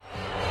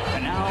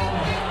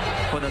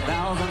For the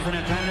thousands in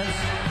attendance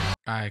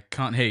I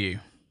can't hear you.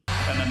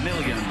 and the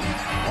millions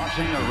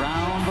watching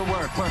around the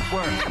world.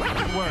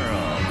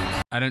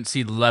 I don't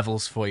see the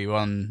levels for you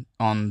on.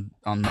 From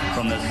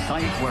the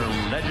site where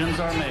legends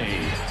are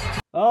made.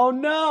 Oh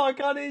no, I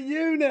can't hear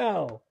you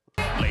now.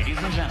 Ladies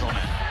and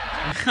gentlemen,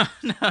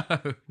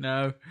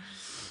 No.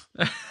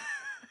 let's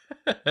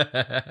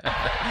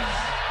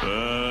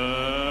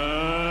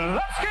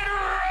get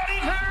ready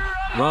to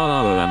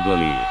La La and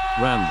Lily,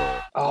 Ramble.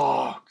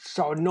 Oh,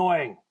 so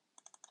annoying.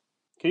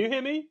 Can you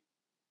hear me?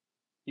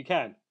 You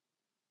can.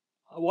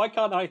 Why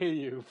can't I hear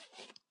you?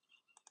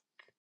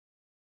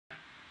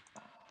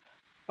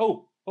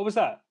 Oh, what was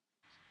that?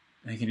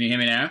 Can you hear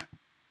me now?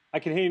 I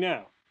can hear you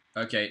now.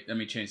 Okay, let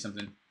me change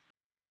something.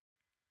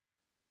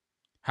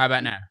 How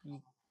about now?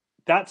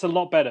 That's a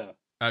lot better.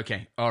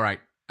 Okay, all right.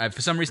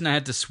 For some reason, I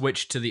had to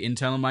switch to the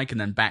internal mic and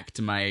then back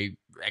to my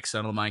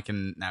external mic,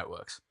 and now it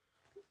works.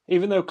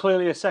 Even though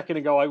clearly a second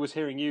ago I was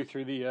hearing you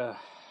through the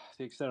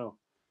external.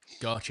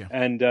 Gotcha.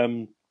 And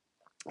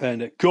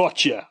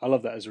gotcha. I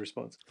love that as a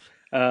response.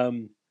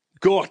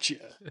 Gotcha.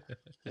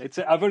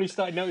 I've only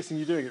started noticing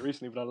you doing it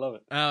recently, but I love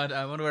it. Oh,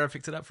 I wonder where I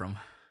picked it up from.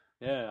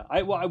 Yeah.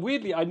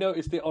 Weirdly, I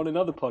noticed it on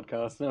another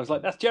podcast, and I was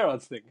like, "That's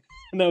Gerard's thing."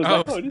 And I was Oh,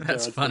 like, "Oh, it is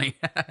that's Gerard's funny.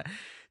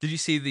 Did you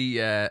see the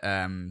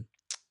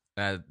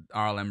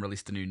RLM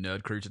released a new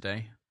Nerd Crew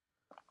today?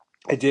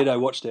 I did. I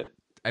watched it.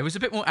 It was a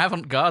bit more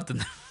avant-garde than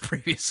the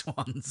previous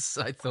ones,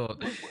 I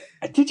thought.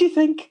 Did you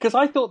think? Because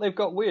I thought they've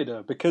got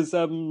weirder. Because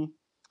I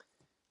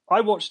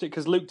watched it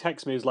because Luke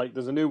texted me. He's like,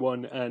 "There's a new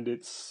one, and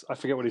it's I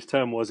forget what his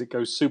term was. It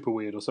goes super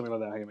weird or something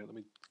like that." Hang on a minute. Let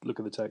me look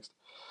at the text.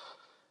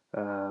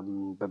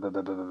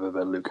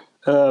 Luke.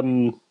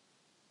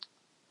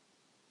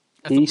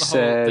 He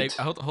said,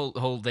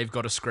 They've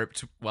got a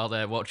script while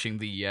they're watching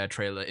the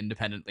trailer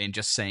independently and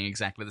just saying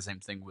exactly the same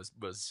thing was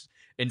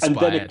and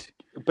inspired. then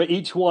but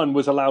each one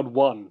was allowed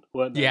one,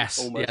 weren't they? Yes,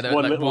 Almost. yeah,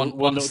 one like little,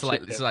 one little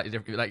slightly tidbit.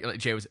 different. Like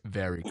Jay was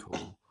very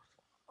cool.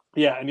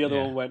 Yeah, and the other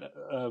Yeah. one went.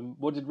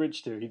 What did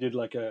Rich do? He did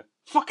like a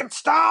fucking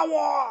Star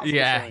Wars. or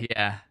Yeah, something.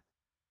 yeah.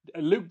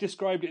 Luke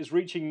described it as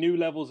reaching new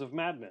levels of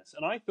madness,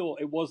 and I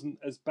thought it wasn't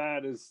as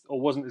bad as, or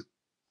wasn't as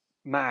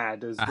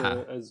mad as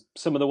as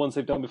some of the ones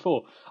they've done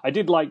before. I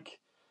did like.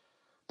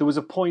 There was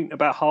a point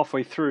about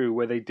halfway through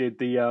where they did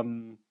the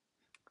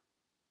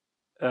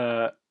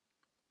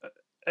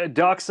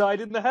Dark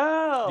Side in the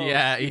House.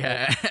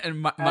 Yeah.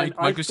 And Mike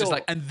I was just thought-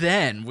 like, and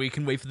then we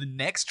can wait for the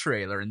next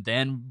trailer and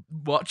then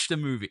watch the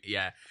movie.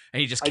 Yeah, and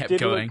he just I kept did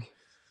going.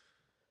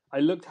 I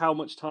looked how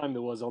much time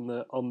there was on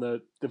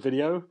the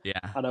video, Yeah.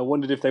 and I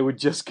wondered if they were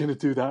just going to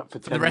do that for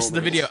 10 The rest of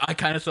the more minutes. video, I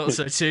kind of thought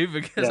so too,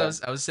 because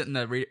Yeah. I was sitting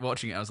there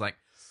watching it. I was like,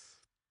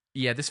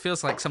 yeah, this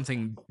feels like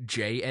something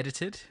Jay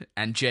edited,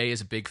 and Jay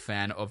is a big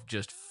fan of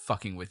just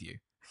fucking with you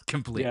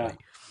completely.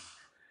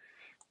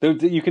 Yeah.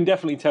 You can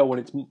definitely tell when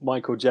it's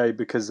Michael J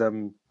because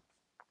the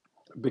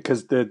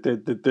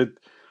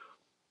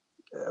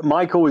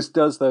Mike always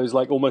does those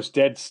like almost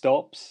dead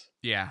stops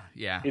Yeah.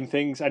 in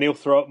things, and he'll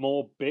throw up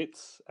more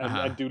bits and,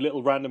 Uh-huh. and do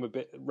little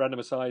random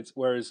asides,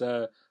 whereas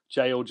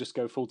Jay will just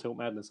go full tilt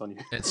madness on you.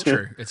 It's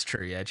true. It's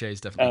true. Yeah,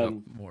 Jay's definitely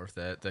got more of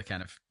the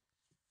kind of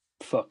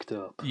Fucked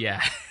up.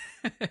 yeah.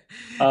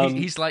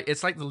 He's like,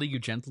 it's like the League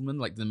of Gentlemen.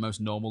 Like the most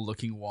normal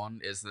looking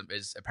one is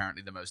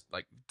apparently the most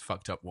like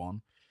fucked up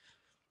one.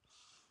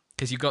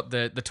 Because you've got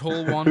the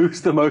tall one.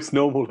 Who's the most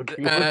normal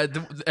looking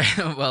one?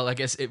 Well, I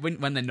guess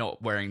when they're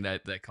not wearing their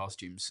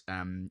costumes.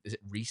 Is it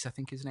Reese? I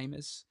think his name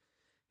is.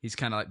 He's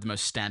kind of like the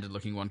most standard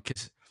looking one.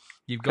 Because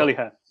you've got Curly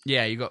hair.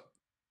 yeah, you got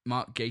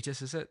Mark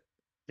Gatiss, is it?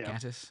 Yeah.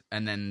 Gatiss,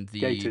 and then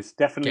the Gatiss.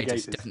 Definitely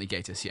Gatiss, Gatiss. definitely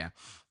Gatiss, yeah.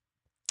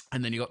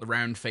 And then you got the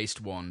round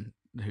faced one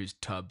who's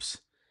Tubbs.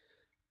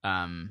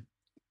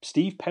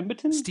 Steve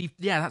Pemberton? Steve,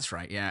 yeah, that's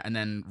right, yeah. And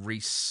then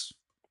Reese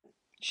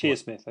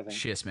Shearsmith, I think.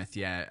 Shearsmith,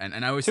 yeah. And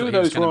I always Two thought of he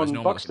was those kind were of the most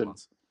on normal Buxton. looking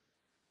ones.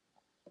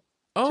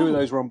 Oh, Two of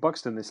those were on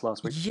Buxton this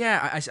last week.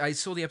 yeah. I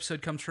saw the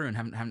episode come through and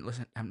haven't had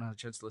a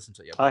chance to listen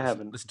to it yet. I But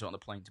haven't. Listen to it on the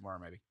plane tomorrow,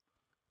 maybe.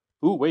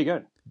 Ooh, where you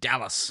going?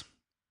 Dallas.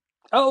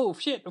 Oh,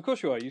 shit, of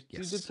course you are. You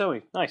Yes. did tell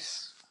me.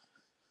 Nice.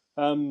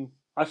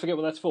 I forget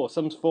what that's for.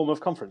 Some form of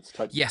conference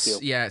type Yes, deal.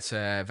 yeah. It's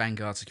a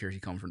Vanguard Security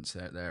Conference.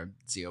 They're a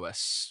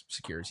ZOS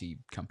security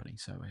company.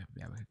 So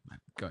yeah,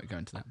 we're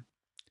going to that.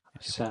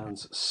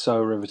 Sounds so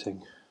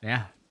riveting.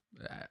 Yeah,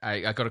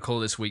 I got a call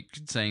this week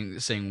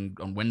saying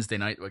on Wednesday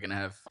night we're gonna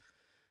have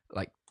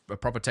like a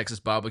proper Texas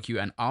barbecue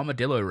and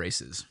armadillo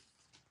races.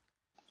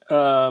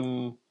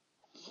 Don't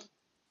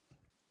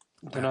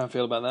know how I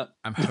feel about that.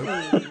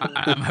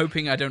 I'm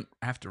hoping I don't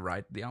have to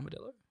ride the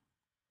armadillo.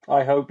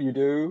 I hope you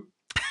do.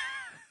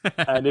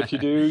 And if you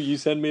do, you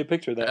send me a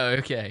picture of that.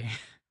 Okay.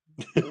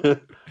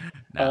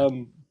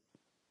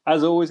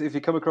 As always, if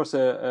you come across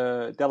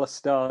a Dallas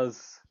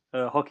Stars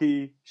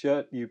hockey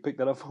shirt, you pick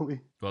that up for me.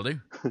 Will do.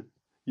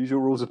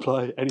 Usual rules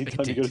apply.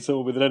 Anytime you go to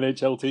someone with an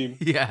NHL team,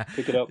 Yeah.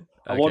 pick it up.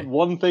 I Okay. want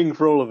one thing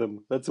for all of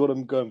them. That's what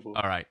I'm going for.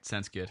 All right.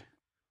 Sounds good.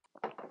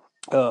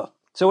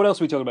 So what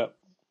else are we talking about?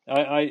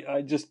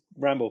 I just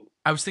ramble.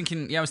 I was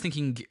thinking.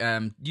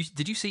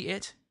 Did you see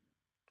it?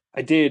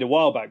 I did a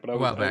while back, but A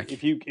while back.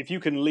 if you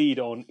can lead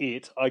on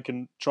it, I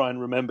can try and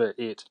remember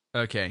it.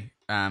 Okay.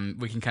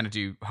 We can kind of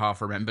do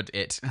half remembered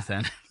it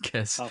then,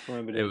 because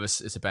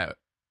it's about,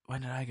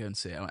 when did I go and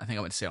see it? I think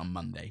I went to see it on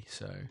Monday.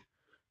 So,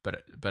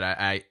 but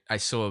I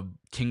saw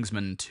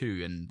Kingsman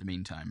 2 in the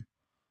meantime.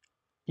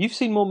 You've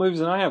seen more movies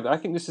than I have. I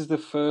think this is the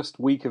first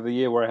week of the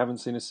year where I haven't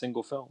seen a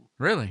single film.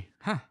 Really?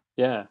 Huh.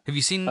 Yeah. Have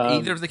you seen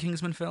either of the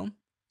Kingsman films?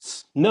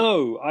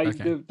 No,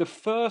 the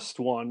first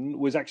one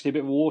was actually a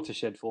bit of a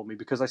watershed for me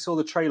because I saw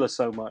the trailer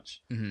so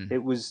much.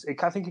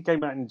 Mm-hmm. I think it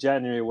came out in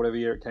January or whatever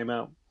year it came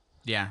out.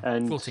 Yeah,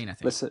 and 14, I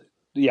think. I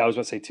was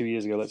about to say 2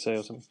 years ago, let's say,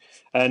 or something.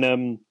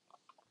 And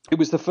it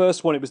was the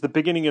first one. It was the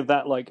beginning of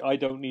that, like, I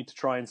don't need to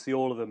try and see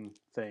all of them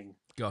thing.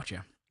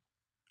 Gotcha.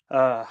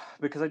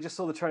 Because I just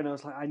saw the trailer and I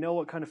was like, I know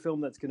what kind of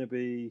film that's going to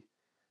be,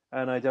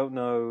 and I don't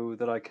know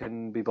that I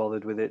can be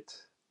bothered with it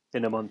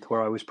in a month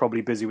where I was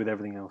probably busy with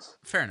everything else.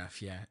 Fair enough,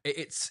 yeah.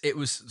 It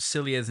was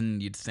sillier than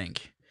you'd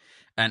think.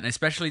 And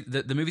especially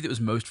the movie that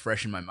was most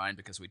fresh in my mind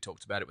because we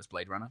talked about it was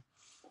Blade Runner.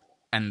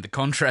 And the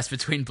contrast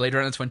between Blade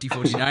Runner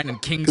 2049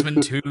 and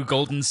Kingsman 2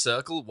 Golden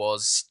Circle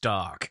was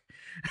stark.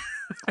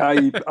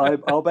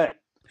 I'll bet.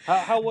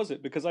 How was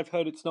it? Because I've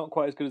heard it's not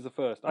quite as good as the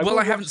first.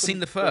 I haven't seen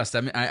the first.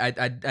 I mean,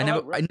 I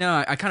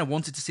kind of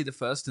wanted to see the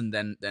first and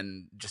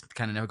then just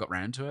kind of never got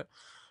round to it.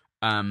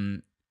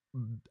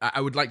 I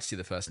would like to see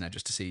the first now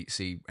just to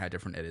see how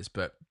different it is,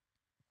 but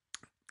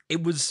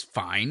it was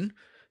fine.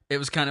 It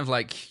was kind of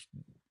like,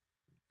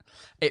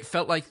 it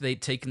felt like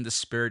they'd taken the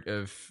spirit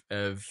of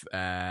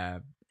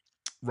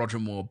Roger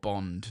Moore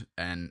Bond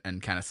and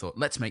kind of thought,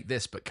 let's make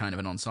this, but kind of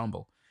an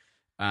ensemble.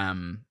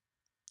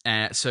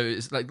 So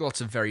it's like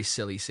lots of very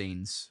silly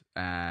scenes,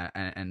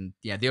 and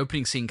yeah, the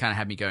opening scene kind of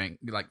had me going,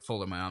 like,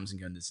 folding my arms and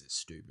going, "This is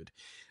stupid,"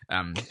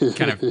 kind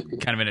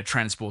of in a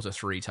Transporter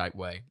 3 type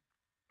way.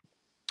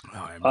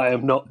 I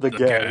am not the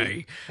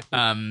gay.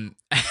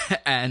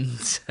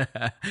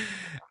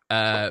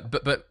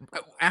 But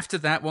after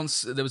that,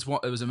 once there was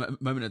a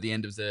moment at the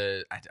end of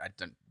the, I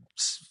don't,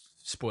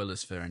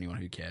 spoilers for anyone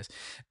who cares.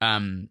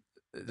 I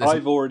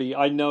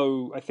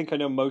think I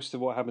know most of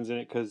what happens in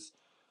it because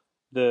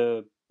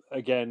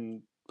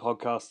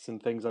podcasts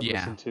and things I've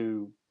listened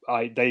to,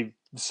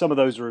 some of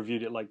those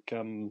reviewed it, like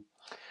the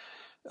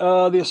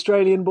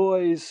Australian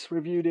boys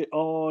reviewed it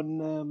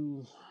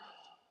on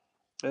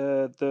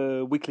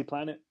the Weekly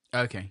Planet.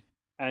 Okay.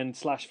 And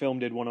Slash Film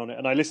did one on it,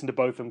 and I listened to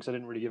both of them because I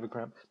didn't really give a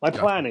crap. My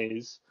plan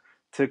is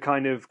to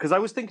kind of, because I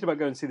was thinking about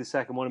going to see the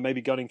second one and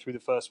maybe gunning through the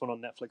first one on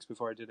Netflix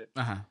before I did it.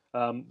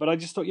 But I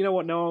just thought, you know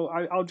what? No,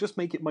 I'll just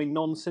make it my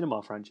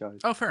non-cinema franchise.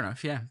 Oh, fair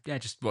enough. Yeah,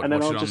 just watch and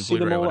then it I'll on just see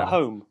Blu-ray them all at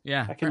home.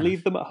 Yeah, I can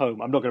leave them at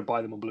home. I'm not going to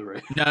buy them on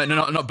Blu-ray. No,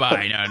 not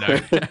buy. No.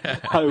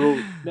 I will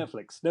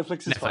Netflix.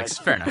 Netflix is fine.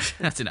 Fair enough.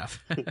 That's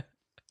enough.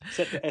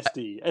 Set to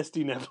SD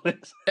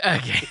Netflix.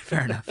 Okay,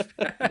 fair enough.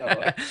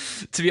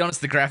 To be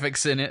honest, the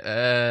graphics in it,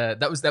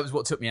 that was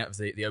what took me out of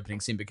the opening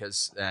scene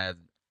because a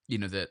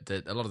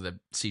lot of the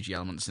CG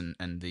elements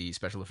and the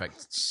special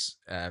effects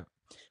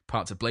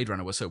parts of Blade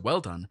Runner were so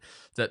well done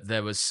that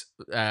there was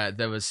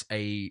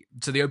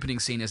the opening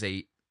scene is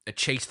a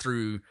chase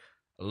through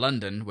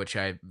London, which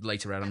I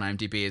later read on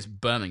IMDb is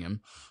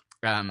Birmingham.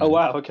 Oh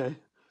wow, okay.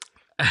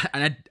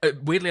 And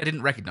weirdly, I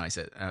didn't recognize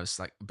it. I was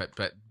like, but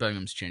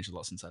Birmingham's changed a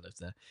lot since I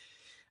lived there.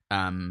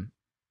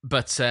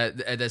 But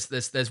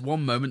there's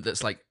one moment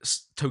that's like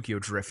Tokyo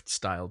Drift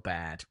style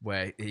bad,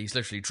 where he's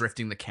literally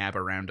drifting the cab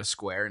around a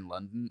square in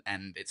London,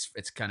 and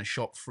it's kind of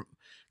shot from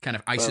kind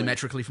of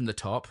isometrically from the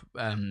top,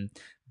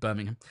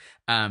 Birmingham.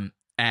 Every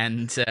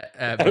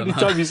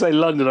time you say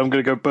London, I'm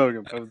going to go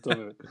Birmingham.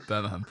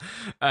 Birmingham.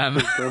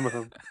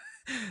 Birmingham.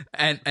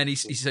 And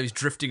he's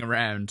drifting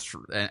around,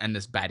 and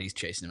there's baddies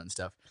chasing him and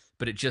stuff.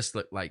 But it just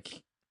looked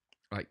like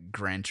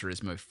Gran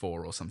Turismo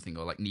 4 or something,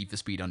 or like Need for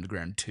Speed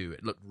Underground 2.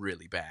 It looked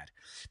really bad.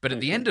 But at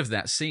the end of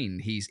that scene,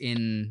 he's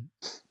in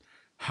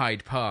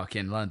Hyde Park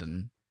in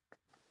London,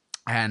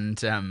 and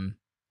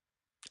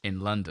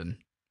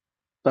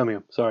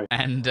Birmingham, sorry.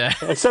 And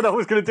I said I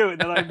was going to do it,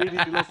 and then I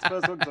immediately lost the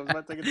first one because I was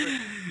about to take a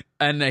trip.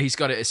 And he's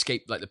got to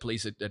escape. Like the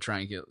police are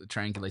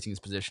triangulating his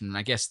position. And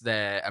I guess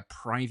they're a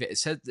private.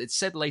 It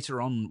said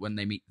later on when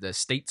they meet the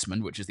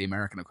Statesman, which is the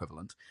American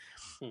equivalent,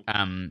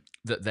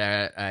 that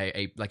they're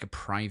a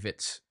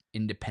private,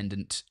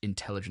 independent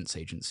intelligence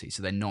agency.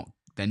 So they're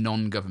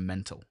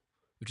non-governmental,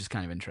 which is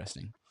kind of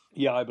interesting.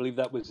 Yeah, I believe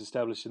that was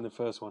established in the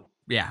first one.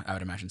 Yeah, I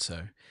would imagine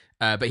so.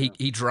 But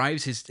he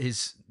drives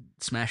his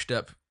smashed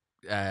up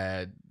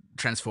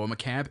transformer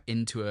cab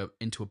into a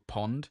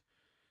pond,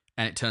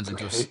 and it turns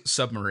into a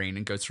submarine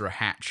and goes through a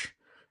hatch.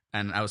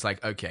 And I was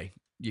like, okay,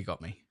 you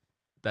got me.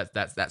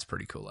 That's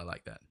pretty cool. I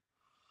like that.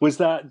 Was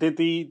that did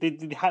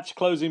the hatch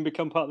closing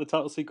become part of the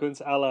title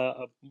sequence a la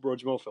a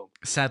Roger Moore film?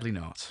 Sadly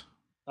not.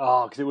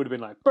 Oh, because it would have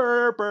been like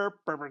burr, burr,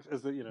 burr, burr,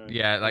 as the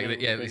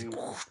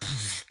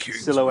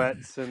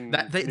silhouettes and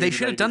they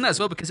should have done that as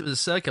well because it was a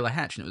circular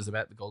hatch and it was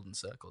about the golden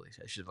circle.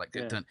 They should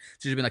have done.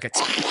 Should have been like a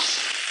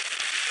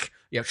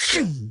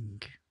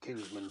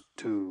Kingsman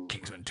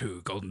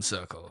 2 Golden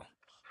Circle.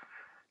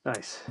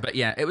 Nice. But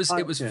yeah, it was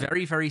Yeah.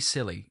 very, very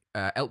silly.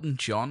 Elton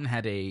John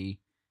had a.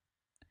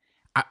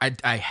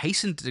 I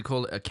hastened to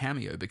call it a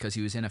cameo because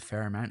he was in a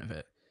fair amount of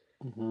it.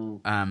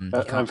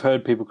 I've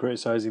heard people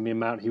criticizing the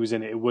amount he was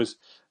in it. It was,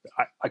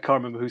 I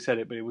can't remember who said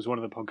it, but it was one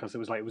of the podcasts that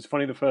was like, it was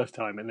funny the first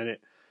time, and then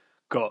it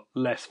got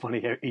less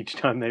funny each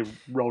time they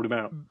rolled him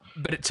out.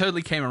 But it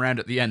totally came around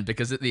at the end,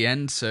 because at the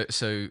end, so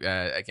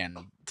again,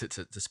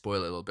 to spoil it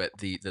a little bit,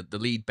 the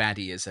lead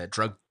baddie is a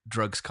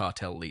drugs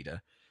cartel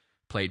leader,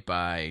 played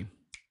by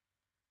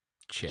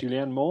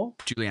Julianne Moore,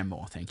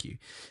 thank you.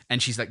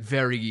 And she's like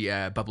very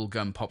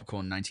bubblegum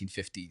popcorn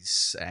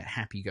 1950s,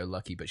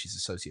 happy-go-lucky, but she's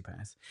a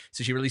sociopath.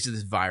 So she releases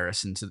this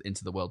virus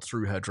into the world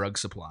through her drug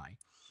supply.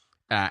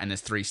 And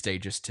there's 3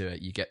 stages to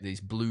it. You get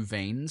these blue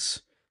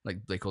veins, like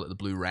they call it the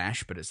blue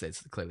rash, but it's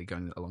clearly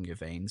going along your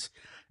veins.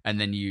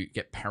 And then you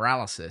get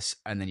paralysis,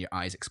 and then your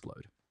eyes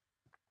explode.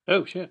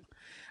 Oh shit.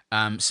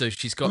 So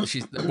she's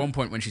at one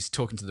point when she's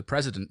talking to the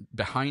president,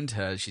 behind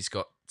her she's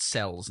got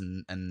cells,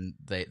 and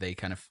they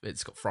kind of,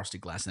 it's got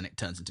frosted glass, and then it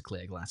turns into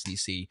clear glass, and you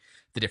see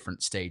the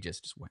different stages.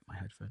 Just wipe my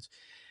headphones.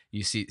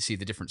 You see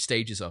the different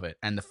stages of it,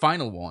 and the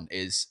final one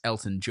is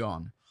Elton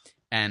John,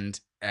 and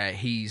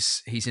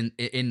he's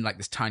in like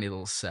this tiny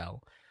little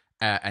cell,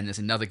 and there's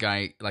another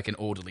guy, like an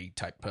orderly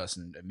type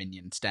person, a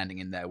minion, standing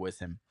in there with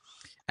him,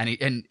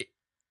 and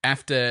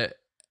after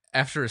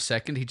a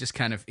second, he just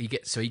kind of he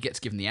gets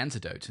given the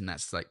antidote, and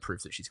that's like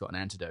proof that she's got an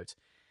antidote,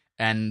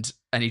 and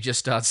he just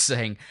starts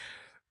saying,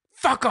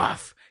 "Fuck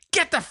off!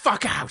 Get the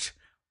fuck out!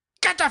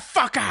 Get the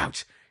fuck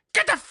out!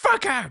 Get the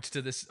fuck out!"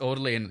 to this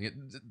orderly,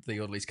 and the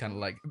orderly's kind of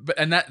like,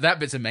 and that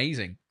bit's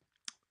amazing.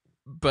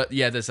 But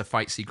yeah, there's a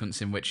fight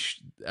sequence in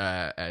which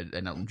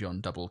an Elton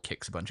John double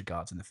kicks a bunch of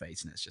guards in the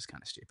face, and it's just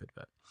kind of stupid.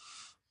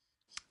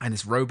 And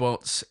it's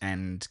robots,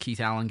 and Keith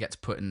Allen gets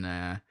put in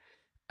a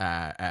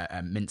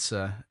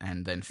mincer,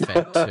 and then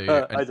fed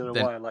to. I don't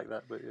know why I like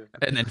that, but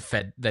yeah. And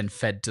then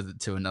fed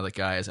to another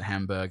guy as a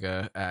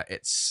hamburger.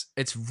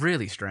 It's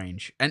really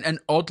strange and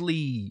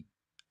oddly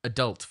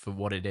adult for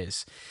what it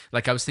is.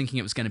 Like, I was thinking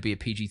it was going to be a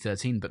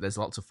PG-13, but there's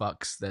lots of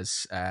fucks.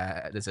 There's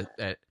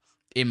a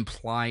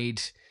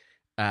implied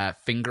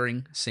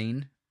fingering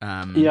scene.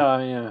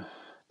 Yeah.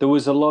 There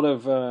was a lot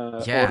of,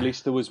 or at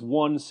least there was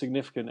one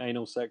significant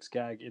anal sex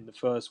gag in the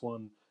first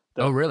one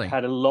that really?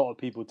 had a lot of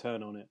people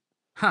turn on it.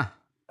 Huh.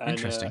 And,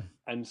 interesting.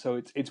 And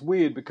so it's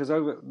weird because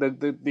over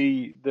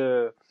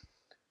the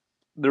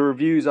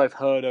reviews I've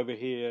heard over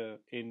here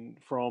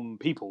from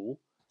people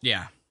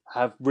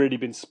have really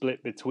been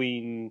split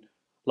between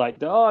like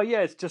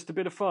it's just a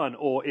bit of fun,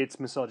 or it's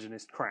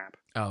misogynist crap.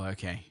 Oh,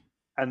 okay.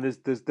 And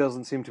there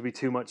doesn't seem to be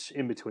too much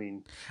in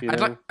between.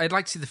 I'd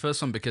like to see the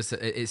first one, because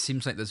it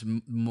seems like there's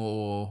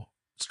more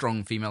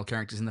strong female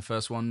characters in the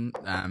first one.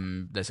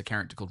 There's a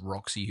character called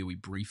Roxy who we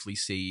briefly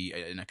see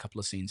in a couple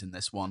of scenes in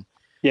this one.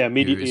 Yeah,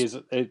 immediately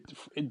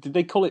did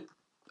they call it?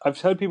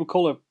 I've heard people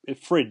call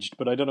it fridged,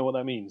 but I don't know what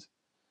that means. Is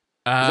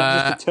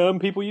that just a term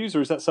people use,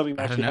 or is that something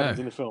that actually happens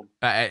in the film?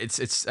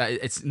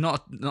 It's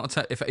not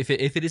if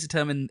it is a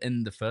term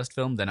in the first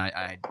film, then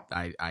I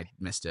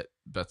missed it.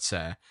 But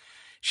so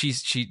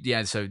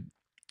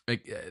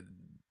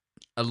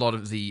a lot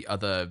of the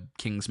other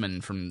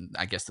Kingsmen from,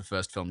 I guess, the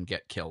first film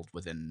get killed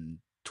within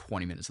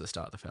 20 minutes of the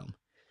start of the film,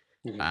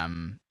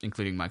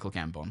 including Michael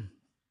Gambon.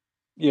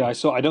 Yeah, I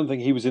saw. I don't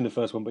think he was in the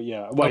first one, but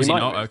yeah. Well, he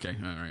not? Okay.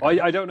 All right.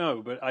 I don't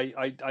know, but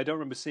I don't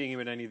remember seeing him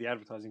in any of the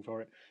advertising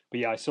for it. But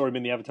yeah, I saw him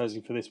in the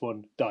advertising for this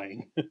one,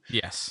 dying.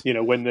 Yes.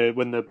 When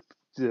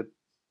the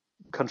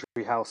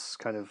country house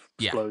kind of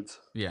explodes.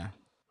 Yeah.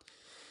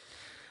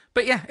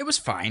 But yeah, it was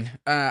fine.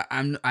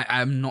 I'm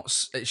not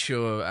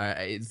sure.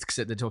 Because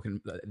they're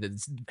talking.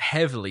 It's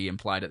heavily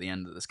implied at the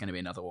end that there's going to be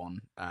another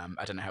one.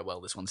 I don't know how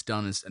well this one's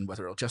done and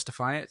whether it'll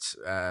justify it.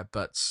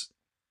 But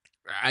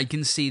I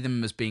can see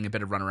them as being a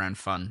bit of runaround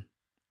fun.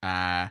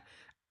 I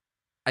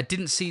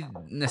didn't see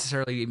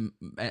necessarily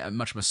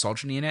much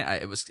misogyny in it.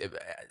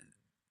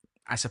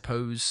 I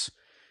suppose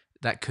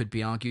that could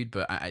be argued,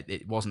 but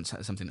it wasn't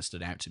something that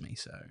stood out to me.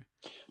 So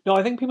no,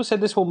 I think people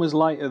said this one was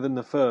lighter than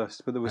the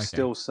first, but there was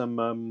still some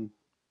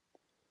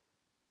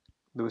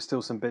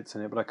bits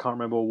in it, but I can't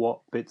remember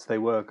what bits they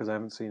were because I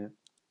haven't seen it.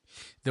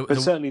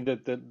 But certainly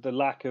the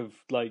lack of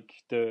like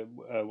the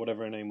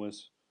whatever her name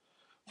was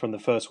from the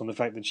first one, the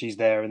fact that she's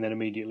there and then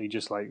immediately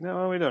just like,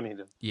 no, we don't need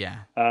him.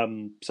 Yeah.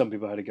 Some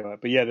people had to go out.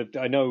 But yeah,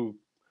 I know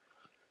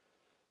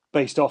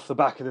based off the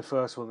back of the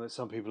first one that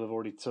some people have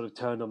already sort of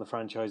turned on the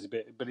franchise a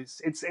bit. But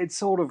it's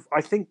sort of,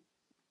 I think,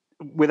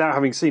 without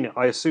having seen it,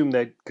 I assume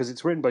that, because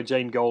it's written by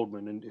Jane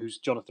Goldman, and who's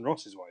Jonathan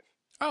Ross's wife.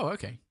 Oh,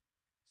 okay.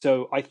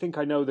 So I think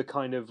I know the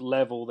kind of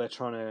level they're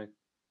trying to,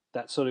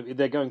 that sort of,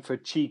 they're going for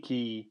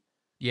cheeky.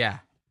 Yeah.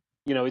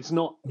 It's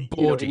not...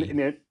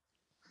 Bawdy.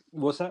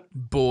 What's that?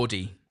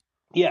 Bawdy.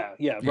 Yeah,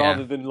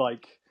 rather than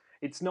like,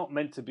 it's not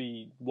meant to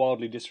be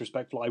wildly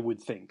disrespectful, I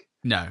would think.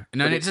 No,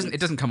 it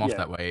doesn't come off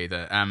that way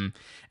either.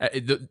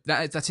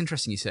 That's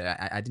interesting you say.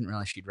 I didn't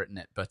realize she'd written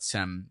it, but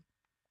so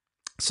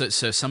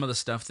some of the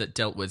stuff that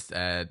dealt with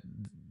the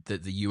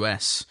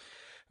US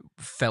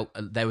felt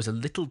there was a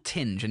little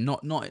tinge, and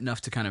not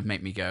enough to kind of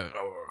make me go,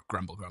 oh,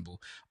 grumble,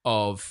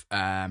 of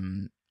I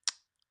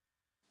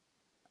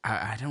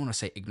don't want to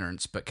say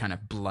ignorance, but kind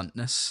of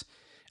bluntness.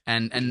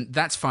 And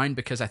that's fine,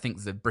 because I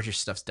think the British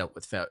stuff's dealt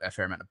with a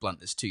fair amount of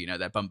bluntness too.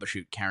 They're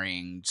bumbershoot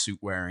carrying, suit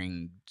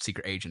wearing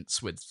secret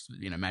agents with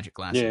magic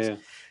glasses.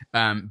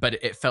 Yeah. But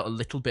it felt a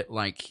little bit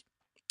like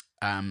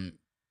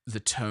the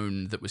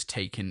tone that was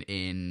taken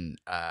in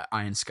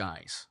Iron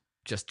Skies,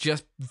 just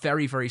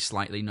very, very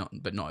slightly,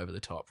 but not over the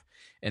top,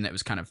 and it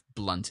was kind of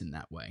blunt in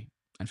that way,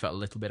 and felt a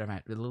little bit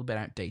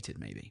outdated,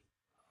 maybe.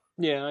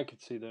 Yeah, I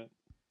could see that.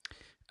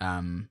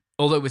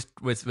 Although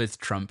with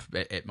Trump,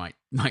 it might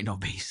not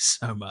be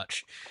so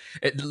much.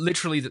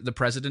 Literally, the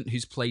president,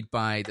 who's played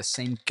by the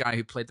same guy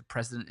who played the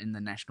president in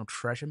the National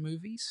Treasure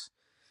movies.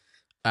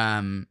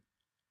 Can't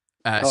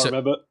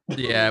remember.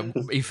 Yeah,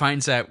 he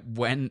finds out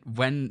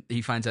when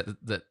he finds out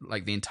that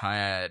like the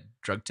entire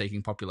drug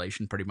taking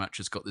population pretty much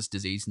has got this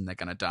disease and they're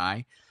gonna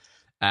die.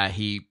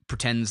 He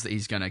pretends that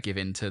he's gonna give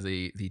in to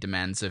the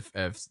demands of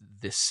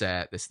this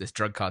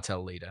drug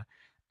cartel leader,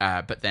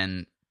 but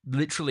then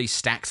literally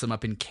stacks them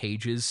up in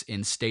cages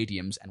in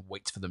stadiums and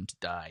waits for them to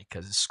die,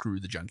 because screw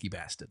the junkie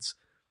bastards.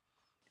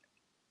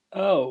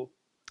 Oh,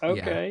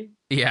 okay.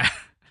 Yeah.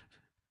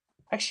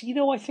 Actually,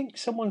 I think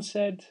someone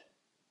said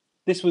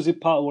this was a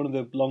part of one of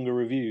the longer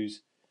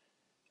reviews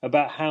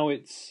about how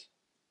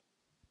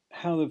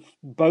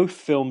both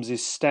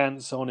films'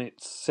 stance on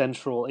its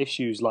central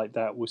issues like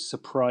that was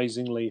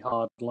surprisingly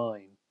hard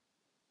line.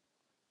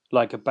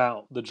 Like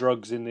about the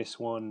drugs in this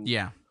one.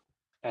 Yeah.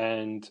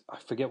 And I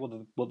forget what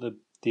the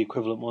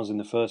equivalent was in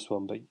the first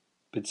one,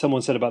 but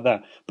someone said about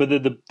that. But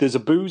there's a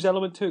booze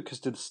element to it, because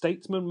did the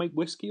Statesman make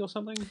whiskey or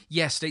something?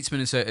 Yeah, Statesman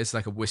is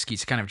like a whiskey.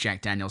 It's kind of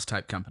Jack Daniels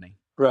type company.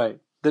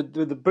 Right. The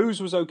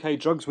booze was okay.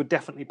 Drugs were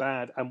definitely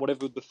bad, and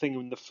whatever the thing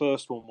in the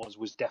first one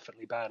was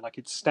definitely bad. Like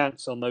its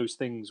stance on those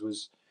things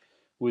was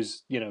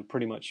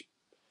pretty much,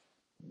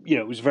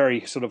 it was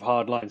very sort of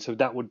hard line. So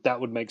that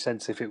would make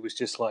sense if it was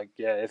just like,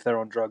 if they're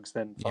on drugs,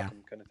 then fuck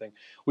them kind of thing.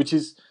 Which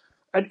is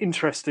an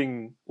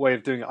interesting way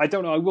of doing it. I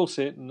don't know. I will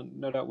see it, and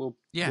no doubt we'll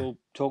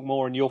talk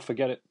more, and you'll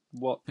forget it.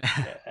 What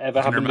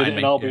ever happened with it,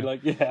 and I'll be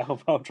like,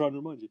 I'll try and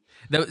remind you.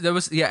 There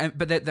was,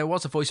 but there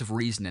was a voice of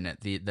reason in it.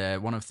 The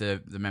one of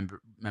the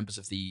members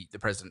of the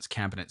president's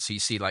cabinet. So you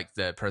see, like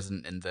the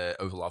president in the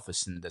Oval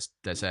Office, and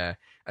there's a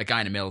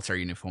guy in a military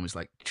uniform who's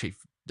like chief.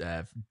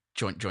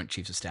 Joint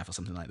Chiefs of Staff or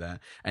something like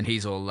that, and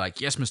he's all like,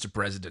 "Yes, Mr.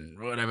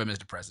 President, whatever,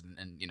 Mr. President,"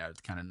 and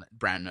kind of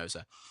brown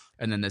noser.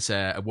 And then there's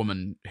a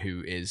woman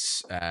who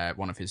is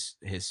one of his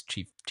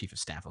chief of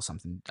staff or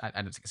something. I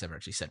don't think it's ever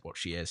actually said what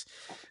she is,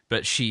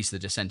 but she's the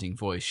dissenting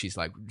voice. She's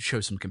like,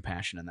 show some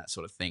compassion and that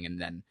sort of thing. And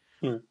then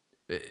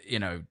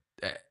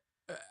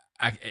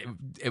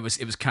it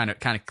was kind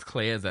of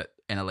clear that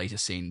in a later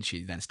scene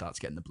she then starts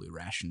getting the blue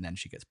rash, and then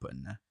she gets put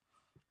in there.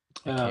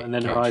 And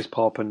then her eyes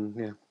pop,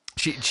 and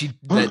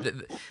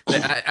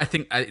I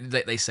think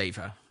they save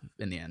her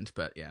in the end,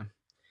 but yeah,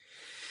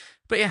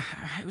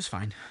 it was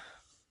fine.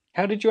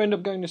 How did you end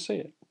up going to see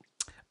it?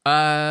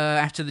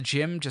 After the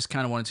gym, just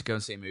kind of wanted to go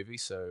and see a movie,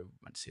 so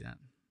went to see that.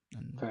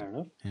 And, fair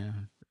enough. Yeah,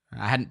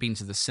 I hadn't been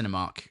to the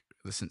Cinemark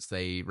since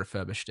they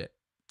refurbished it.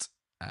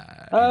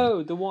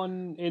 The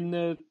one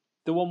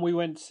the one we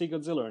went to see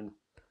Godzilla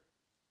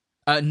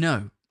in.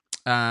 No,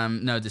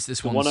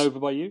 this one. The one over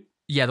by you.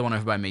 Yeah, the one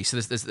over by me. So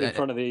there's in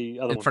front of the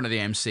other one. In front of the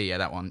AMC, yeah,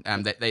 that one.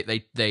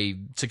 They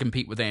to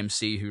compete with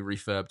AMC, who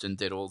refurbed and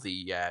did all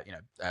the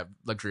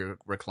luxury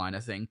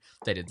recliner thing.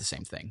 They did the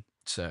same thing.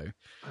 So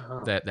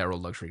they're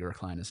all luxury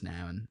recliners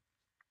now. And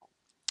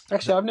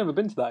actually, I've never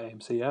been to that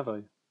AMC, have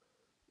I?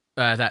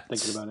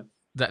 Thinking about it.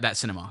 That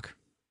Cinemark.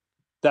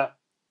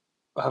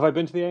 Have I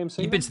been to the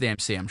AMC? You've been to the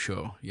AMC, I'm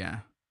sure. Yeah.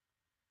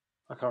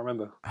 I can't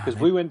remember, because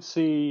we went to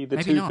see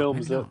the two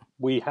films that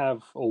we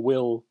have or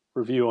will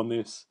review on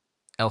this.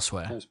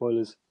 Elsewhere. No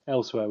spoilers.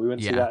 Elsewhere. We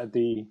went to see that at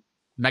the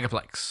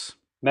Megaplex.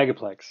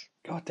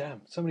 God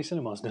damn, so many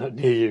cinemas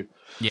near you.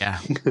 Yeah.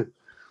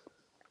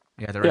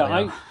 Yeah, there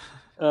really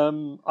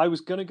are. I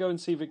was going to go and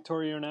see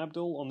Victoria and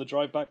Abdul on the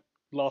drive back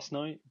last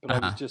night, but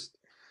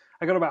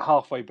I got about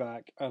halfway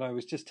back and I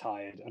was just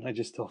tired, and I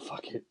just thought,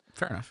 fuck it.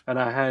 Fair enough. And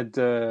I had,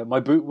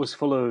 my boot was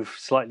full of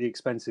slightly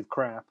expensive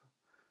crap.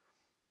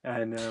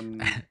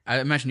 And I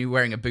imagine you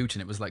wearing a boot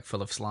and it was like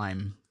full of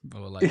slime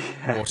or like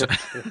water.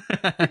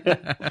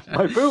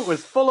 My boot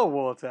was full of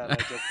water, and I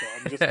just thought,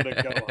 I'm just going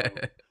to go home.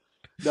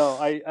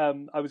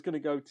 No, I was going to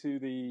go to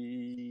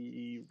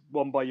the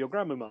one by your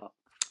grandmama.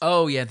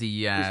 Oh yeah,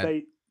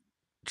 the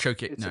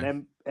Choke It. It's no,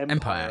 an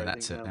Empire.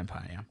 That's it,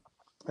 Empire. Yeah.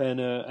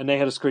 And they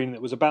had a screening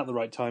that was about the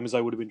right time as I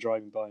would have been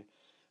driving by.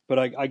 But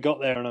I got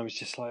there and I was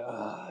just like,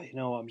 you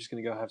know what, I'm just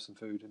going to go have some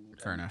food and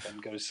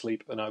go to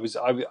sleep. And I was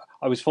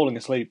falling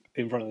asleep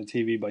in front of the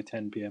TV by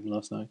 10 p.m.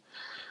 last night.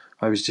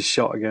 I was just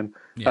shot again.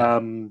 Yeah.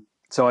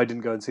 So I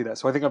didn't go and see that.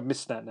 So I think I've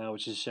missed that now,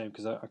 which is a shame,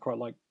 because I quite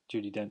like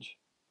Judi Dench.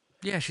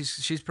 Yeah,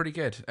 she's pretty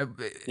good.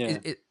 Yeah.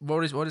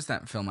 What is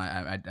that film?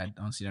 I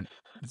honestly don't.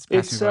 It's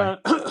It's passing me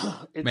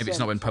by. it's, Maybe it's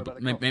not been sorry about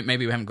public. the cough.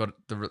 Maybe we haven't got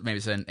maybe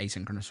it's an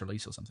asynchronous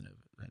release or something.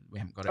 We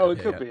haven't got it. Oh, up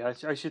it here could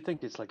yet. be. I should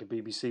think it's like a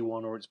BBC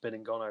one, or it's been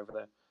and gone over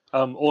there.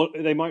 Or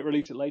they might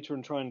release it later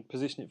and try and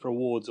position it for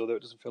awards, although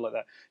it doesn't feel like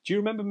that. Do you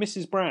remember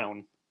Mrs.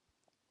 Brown?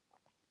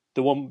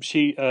 The one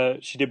she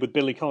did with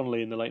Billy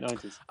Connolly in the late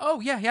 90s. Oh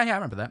yeah, I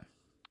remember that.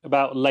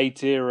 About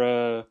late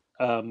era,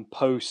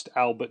 post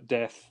Albert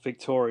death,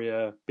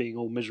 Victoria being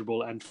all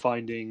miserable and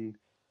finding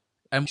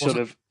And sort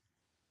of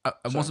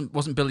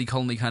wasn't Billy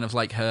Connolly kind of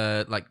like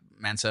her like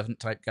manservant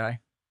type guy?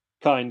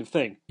 kind of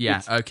thing. Yeah.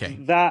 It's Okay.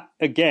 that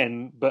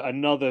again, but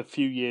another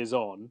few years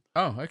on.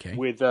 Oh, okay.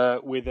 With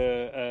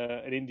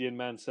an Indian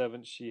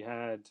manservant she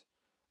had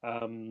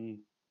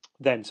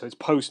then, so it's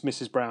post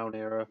Mrs. Brown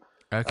era,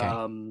 Okay.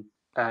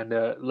 and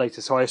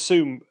later. So I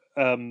assume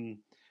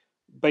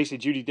basically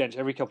Judi Dench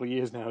every couple of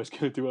years now is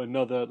going to do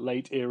another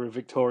late era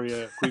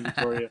Queen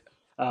Victoria,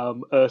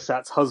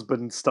 Ursat's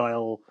husband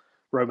style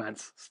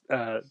romance,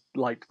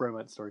 like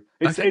romance story.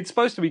 It's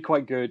supposed to be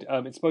quite good.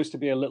 It's supposed to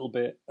be a little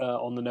bit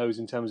on the nose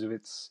in terms of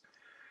its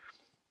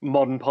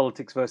modern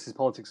politics versus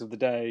politics of the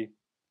day.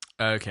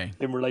 Okay.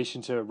 In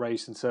relation to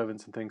race and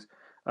servants and things,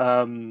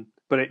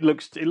 but it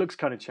looks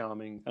kind of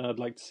charming, and I'd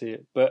like to see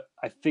it. But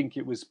I think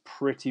it was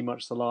pretty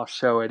much the last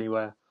show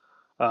anywhere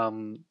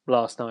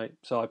last night,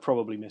 so I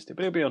probably missed it.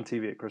 But it'll be on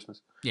TV at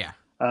Christmas. Yeah.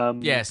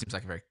 It seems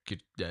like a very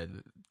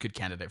good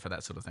candidate for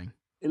that sort of thing.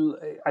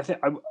 I think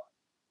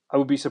I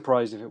would be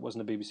surprised if it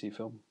wasn't a BBC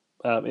film.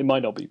 It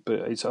might not be,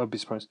 but I'd be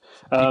surprised.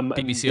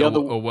 BBC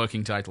or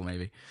working title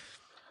maybe.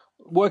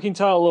 Working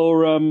title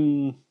or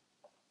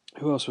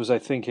who else was I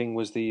thinking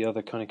was the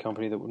other kind of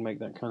company that would make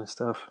that kind of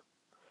stuff?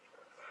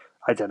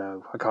 I don't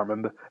know. I can't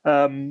remember.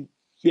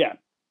 Yeah,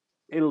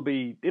 it'll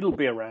be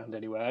around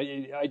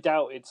anyway. I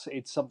doubt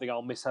it's something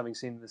I'll miss having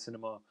seen in the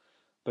cinema,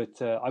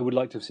 but I would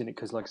like to have seen it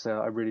because, like I said,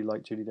 I really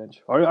like Judi Dench.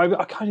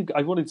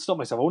 I wanted to stop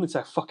myself. I wanted to say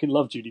I fucking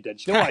love Judi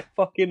Dench. You know what? I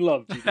fucking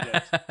love Judi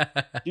Dench.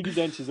 Judi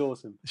Dench is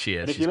awesome. She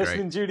is. And if she's you're great.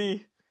 listening,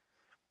 Judy,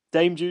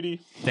 Dame Judy,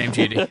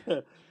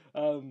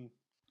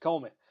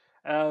 call me.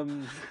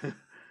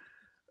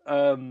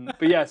 But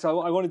yeah, so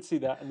I wanted to see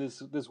that, and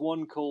there's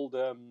one called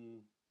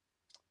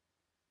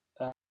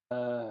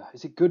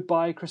is it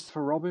Goodbye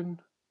Christopher Robin,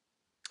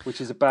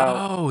 which is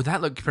about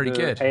that looked pretty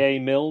good. A.A.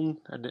 Milne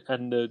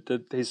and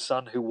his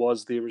son who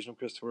was the original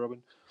Christopher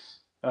Robin.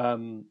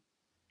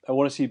 I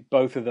want to see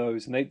both of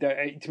those, and they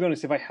to be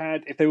honest,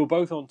 if they were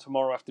both on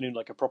tomorrow afternoon,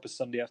 like a proper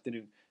Sunday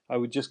afternoon, I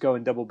would just go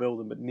and double bill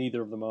them, but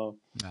neither of them are.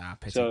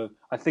 Pity. So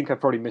I think I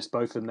probably missed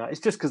both of them now. It's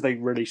just because they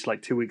released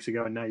like 2 weeks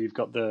ago, and now you've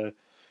got the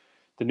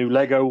new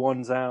Lego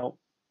ones out.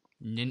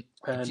 Did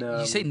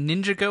you say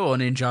Ninjago or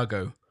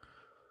Ninjago?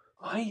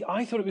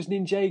 I thought it was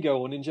Ninjago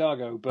or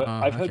Ninjago, but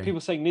I've heard people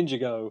saying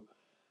Ninjago,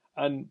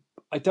 and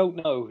I don't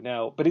know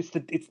now. But it's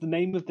the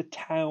name of the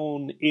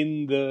town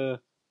in the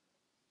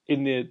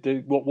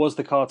what was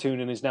the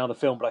cartoon and is now the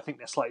film, but I think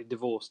they're slightly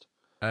divorced.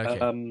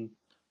 Okay.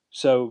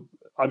 So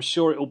I'm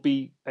sure it will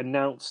be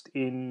announced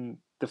in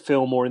the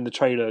film or in the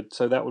trailer,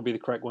 so that would be the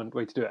correct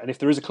way to do it. And if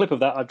there is a clip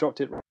of that, I've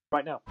dropped it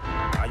right now.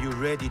 Are you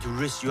ready to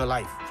risk your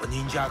life for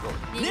Ninjago?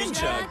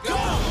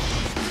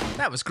 Ninjago!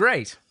 That was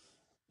great.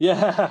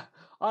 Yeah,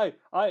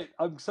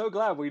 I'm so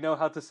glad we know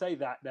how to say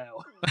that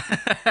now.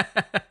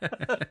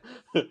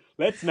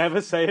 Let's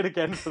never say it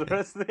again for the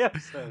rest of the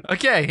episode.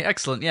 Okay,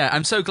 excellent. Yeah,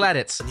 I'm so glad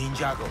it's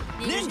Ninjago!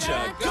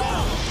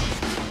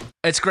 Ninjago!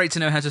 It's great to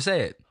know how to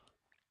say it.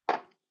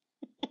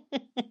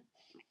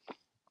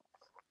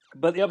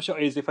 But the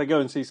upshot is, if I go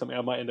and see something,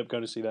 I might end up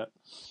going to see that.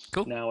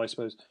 Cool. Now, I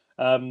suppose.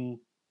 I'm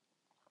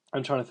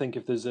trying to think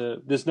if there's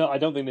no. I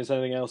don't think there's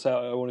anything else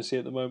out I want to see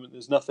at the moment.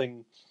 There's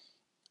nothing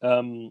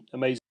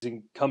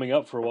amazing coming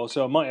up for a while,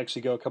 so I might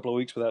actually go a couple of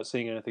weeks without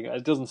seeing anything.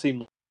 It doesn't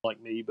seem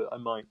like me, but I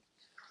might.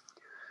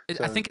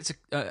 I think it's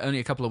only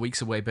a couple of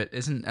weeks away, but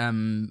isn't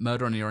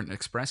Murder on the Orient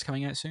Express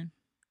coming out soon?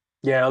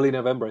 Yeah, early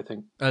November, I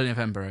think. Early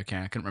November, okay.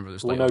 I couldn't remember if it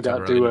was We'll late no October,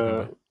 doubt early do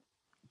November. a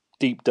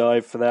deep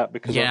dive for that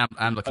because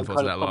I'm looking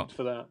forward to that a lot.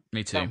 For that.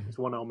 Me too. It's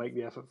one I'll make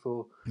the effort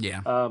for.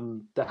 Yeah.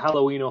 The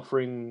Halloween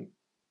offering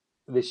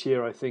this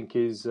year, I think,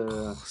 is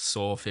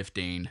Saw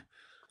 15.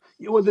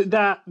 Well,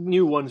 that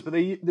new ones, but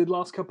the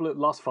last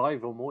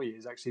 5 or more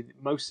years, actually,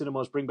 most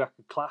cinemas bring back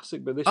a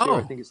classic. But this year,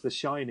 I think it's The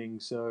Shining.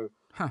 So,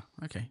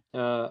 okay.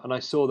 And I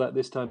saw that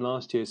this time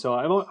last year, so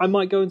I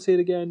might go and see it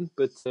again,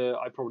 but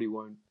I probably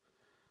won't.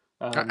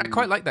 I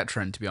quite like that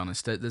trend, to be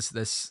honest.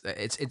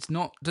 It's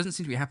not doesn't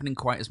seem to be happening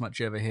quite as much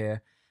over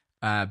here,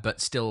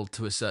 but still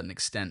to a certain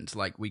extent.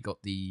 Like we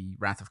got the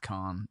Wrath of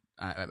Khan,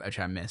 which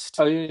I missed.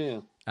 Oh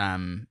yeah.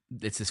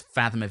 It's this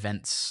Fathom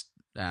Events.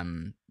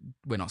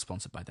 We're not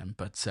sponsored by them,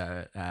 but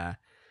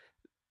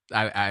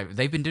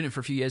they've been doing it for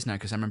a few years now.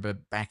 Because I remember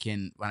back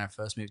in when I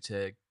first moved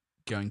to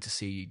going to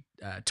see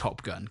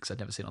Top Gun, because I'd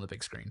never seen it on the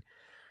big screen.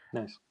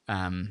 Nice.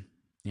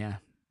 Yeah,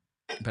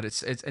 but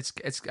it's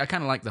I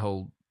kind of like the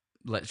whole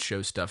let's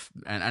show stuff,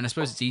 and I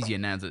suppose it's easier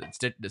now that it's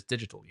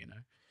digital, you know.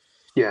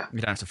 Yeah. You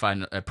don't have to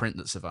find a print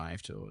that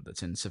survived or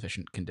that's in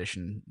sufficient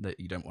condition that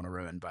you don't want to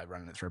ruin by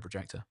running it through a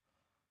projector.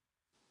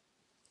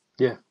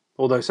 Yeah.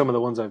 Although some of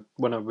the ones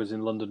when I was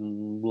in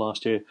London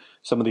last year,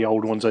 some of the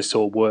old ones I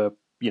saw were,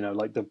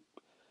 like the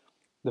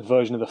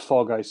version of the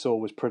Fog I saw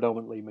was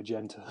predominantly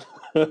magenta.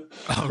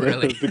 Oh,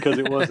 really? Because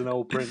it was an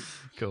old print.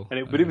 Cool.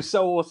 But it was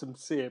so awesome to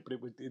see it. But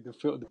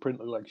the print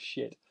looked like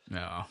shit.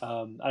 No.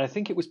 And I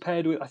think it was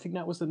paired with. I think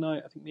that was the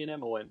night. I think me and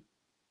Emma went.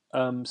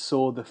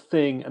 Saw The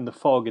Thing and The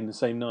Fog in the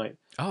same night.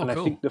 Oh, and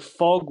cool. I think The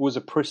Fog was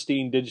a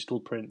pristine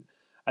digital print,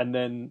 and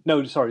then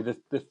the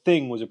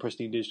Thing was a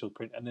pristine digital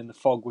print, and then The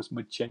Fog was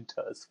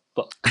magenta as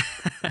fuck.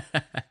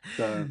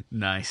 So,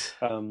 nice.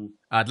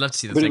 I'd love to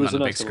see The Thing on the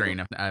big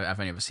screen. I've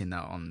only ever seen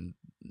that on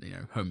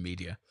home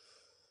media.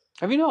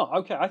 Have you not?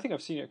 Okay, I think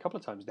I've seen it a couple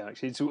of times now.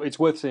 Actually, it's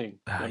worth seeing.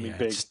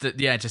 Big.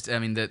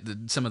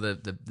 Some of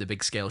the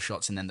big scale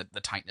shots, and then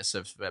the tightness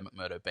of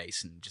McMurdo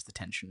bass and just the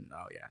tension.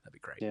 Oh yeah, that'd be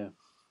great. Yeah,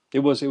 it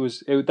was.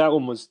 That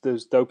one was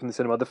dope in the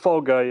cinema. The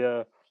Fog,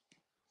 I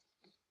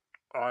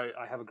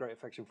have a great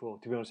affection for.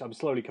 To be honest, I'm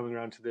slowly coming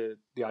around to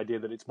the idea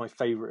that it's my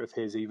favorite of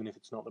his, even if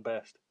it's not the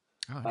best.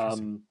 Oh,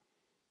 interesting.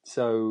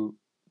 So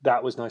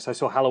that was nice. I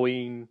saw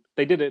Halloween.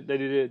 They did it.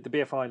 The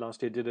BFI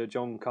last year did a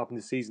John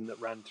Carpenter season that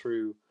ran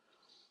through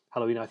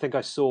Halloween. I think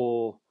I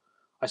saw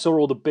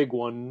all the big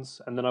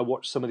ones, and then I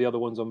watched some of the other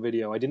ones on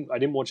video. I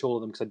didn't watch all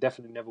of them because I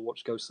definitely never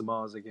watched Ghosts of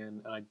Mars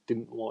again, and I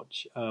didn't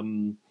watch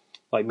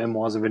like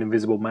Memoirs of an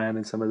Invisible Man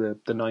and some of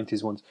the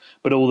 90s ones.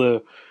 But all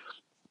the,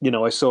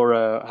 I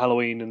saw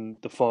Halloween and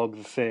The Fog,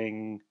 The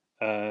Thing.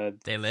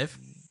 They Live?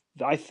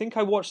 I think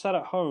I watched that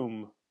at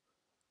home.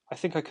 I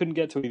think I couldn't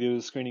get to either of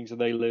the screenings of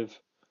They Live.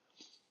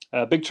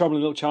 Big Trouble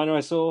in Little China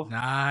I saw.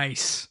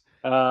 Nice.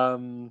 I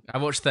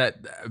watched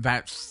that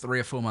about 3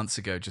 or 4 months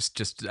ago.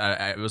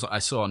 I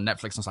saw on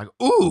Netflix and I was like,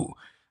 ooh,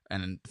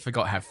 and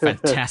forgot how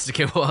fantastic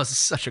it was.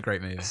 Such a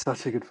great movie.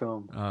 Such a good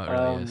film. Oh, it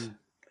really is.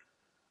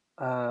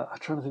 I'm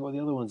trying to think what the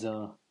other ones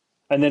are.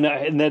 And then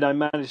I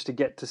managed to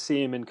get to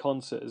see him in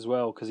concert as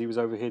well because he was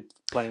over here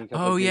playing a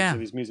couple of gigs of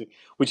his music,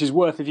 which is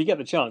worth, if you get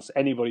the chance,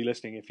 anybody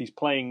listening, if he's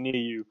playing near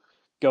you,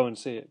 go and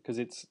see it because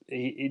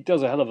he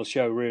does a hell of a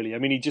show, really. I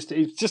mean,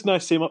 it's just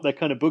nice to see him up there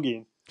kind of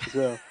boogieing as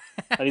well.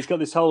 And he's got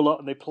this whole lot,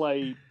 and they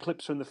play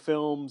clips from the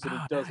films, and he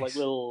does like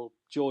little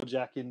jaw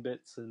jacking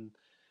bits, and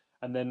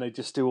then they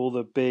just do all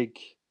the big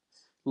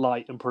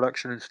light and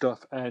production and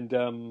stuff. And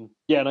and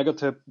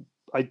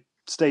I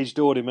stage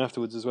doored him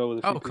afterwards as well with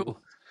a few people.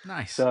 Cool.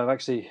 Nice. So I've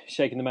actually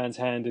shaken the man's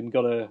hand and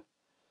got a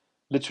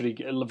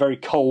very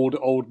cold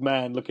old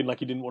man looking like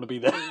he didn't want to be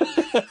there.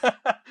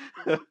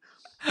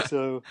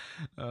 So,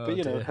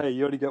 but hey,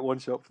 you only get one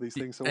shot for these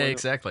things. So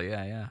exactly.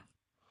 Yeah.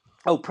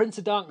 Oh, Prince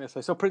of Darkness.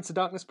 I saw Prince of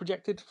Darkness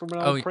projected from an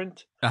old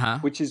print,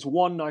 which is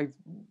one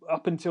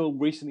up until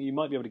recently, you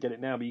might be able to get it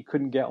now, but you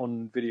couldn't get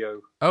on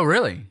video. Oh,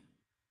 really?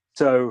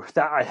 So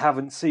that I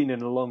haven't seen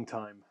in a long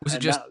time. Was it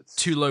just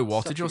too low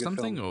wattage or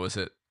something, or was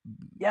it?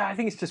 Yeah, I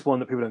think it's just one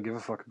that people don't give a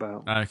fuck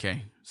about.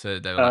 Okay, so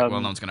they're like, well,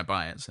 no one's going to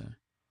buy it, so.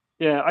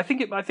 Yeah, I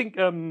think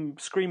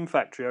Scream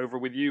Factory over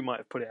with you might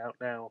have put it out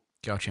now.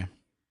 Gotcha.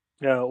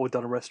 Yeah, or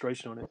done a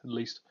restoration on it at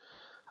least.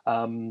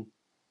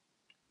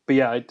 But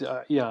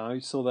I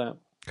saw that.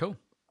 Cool.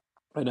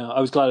 I know. I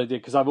was glad I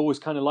did because I've always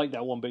kind of liked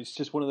that one, but it's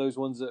just one of those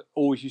ones that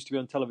always used to be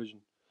on television,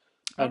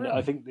 and really?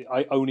 I think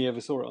I only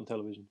ever saw it on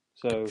television.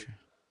 So, gotcha.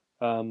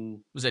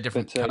 Was there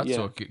different cuts,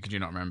 or could you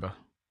not remember?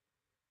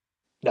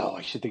 No,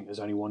 I should think there's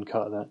only one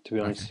cut of that. To be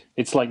honest,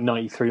 it's like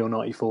 93 or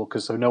 94,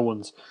 because no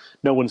one's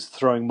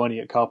throwing money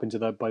at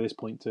Carpenter by this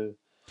point to.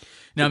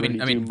 No,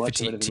 really I mean, for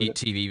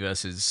TV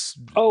versus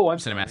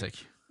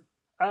cinematic.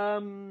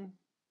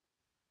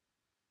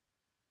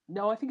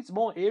 No, I think it's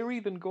more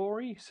eerie than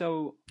gory.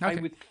 So I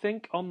would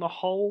think, on the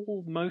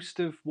whole, most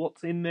of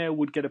what's in there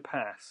would get a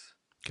pass.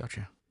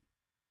 Gotcha.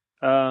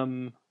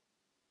 So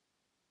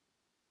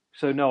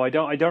no, I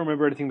don't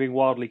remember anything being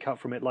wildly cut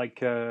from it.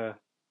 Like I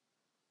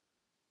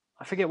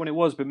forget when it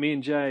was, but me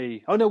and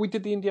Jay. Oh no, we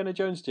did the Indiana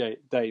Jones day.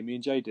 Me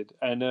and Jay did,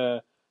 and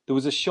there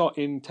was a shot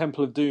in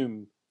Temple of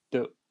Doom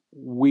that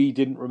we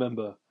didn't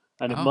remember,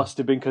 and it must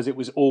have been because it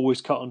was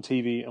always cut on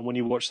TV, and when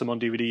you watch them on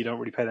DVD, you don't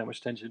really pay that much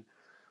attention.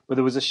 But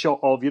there was a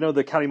shot of,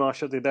 the Calimar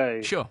shot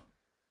today. Sure.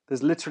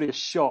 There's literally a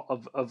shot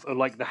of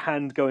like the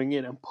hand going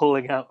in and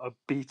pulling out a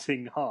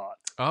beating heart.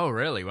 Oh,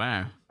 really?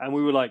 Wow. And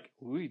we were like,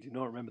 we do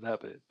not remember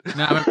that bit.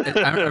 No,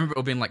 I remember it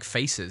all being like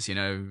faces,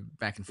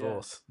 back and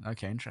forth. Yeah.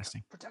 Okay,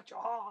 interesting. Protect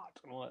your heart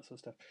and all that sort of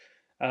stuff.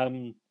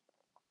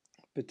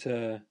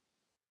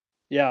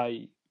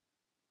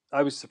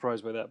 I was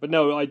surprised by that. But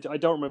no, I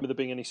don't remember there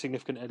being any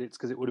significant edits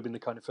because it would have been the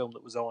kind of film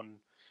that was on,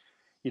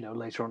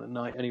 later on at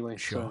night anyway.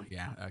 Sure, so.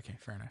 Yeah, okay,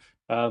 fair enough.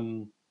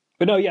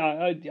 But no,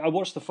 yeah, I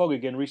watched The Fog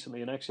again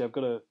recently, and actually I've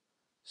got to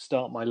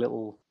start my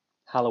little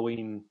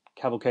Halloween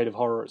cavalcade of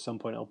horror at some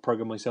point. I'll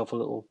program myself a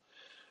little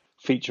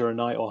feature a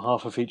night or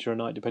half a feature a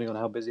night, depending on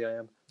how busy I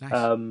am, nice.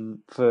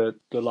 For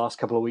the last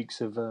couple of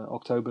weeks of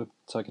October,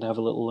 so I can have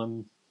a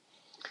little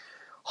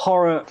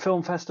horror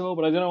film festival,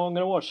 but I don't know what I'm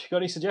going to watch. Got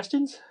any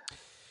suggestions?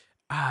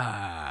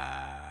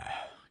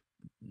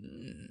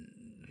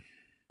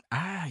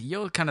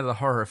 You're kind of the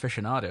horror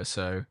aficionado,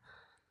 so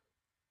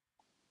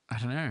I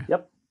don't know.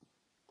 Yep.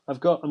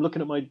 I'm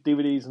looking at my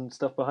DVDs and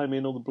stuff behind me,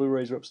 and all the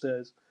Blu-rays are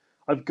upstairs.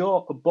 I've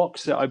got a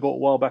box set I bought a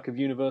while back of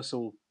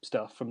Universal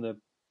stuff from the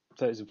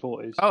 30s and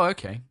 40s. Oh,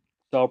 okay.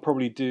 So I'll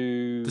probably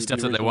do The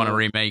stuff that they want to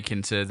remake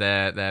into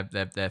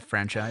their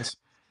franchise.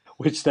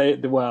 Which there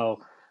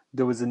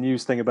was a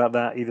news thing about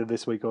that either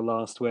this week or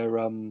last, where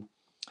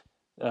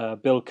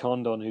Bill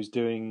Condon, who's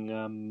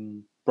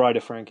doing Bride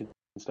of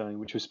Frankenstein,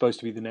 which was supposed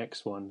to be the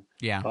next one,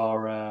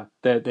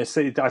 they're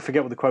saying, I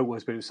forget what the quote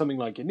was, but it was something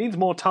like, it needs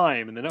more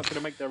time, and they're not going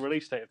to make their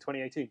release date of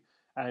 2018,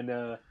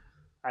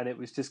 and it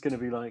was just going to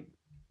be like,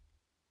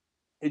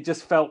 it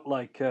just felt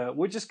like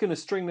we're just going to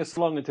string this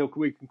along until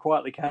we can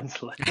quietly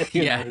cancel it.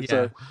 Yeah.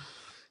 So,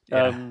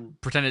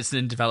 pretend it's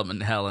in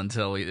development hell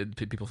until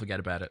people forget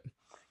about it.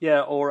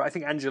 Yeah, or I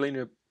think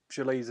Angelina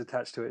Jolie's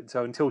attached to it,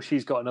 so until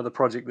she's got another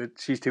project that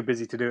she's too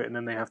busy to do it, and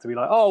then they have to be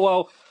like, oh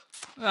well,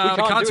 we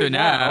can't do it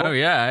now. Oh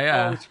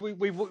yeah.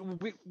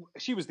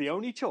 She was the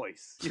only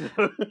choice,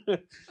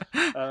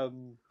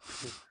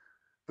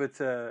 But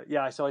so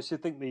I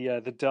should think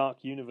the Dark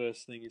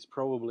Universe thing is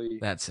probably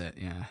that's it.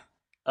 Yeah.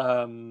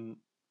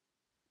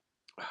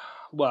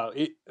 Well,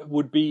 it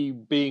would be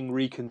being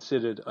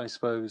reconsidered, I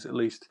suppose, at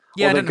least.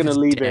 Yeah, or they're going to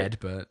leave it,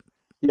 but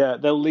yeah,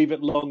 they'll leave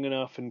it long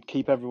enough and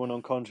keep everyone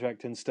on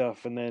contract and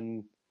stuff, and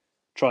then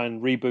try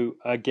and reboot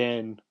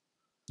again.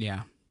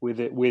 Yeah,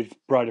 with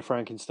Bride of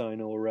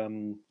Frankenstein, or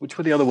which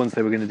were the other ones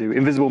they were going to do?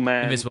 Invisible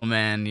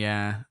Man,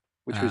 yeah,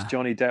 which was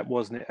Johnny Depp,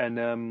 wasn't it?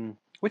 And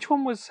which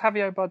one was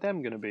Javier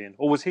Bardem going to be in,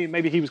 or was he?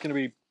 Maybe he was going to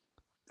be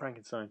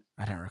Frankenstein.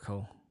 I don't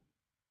recall.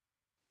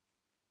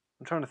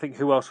 I'm trying to think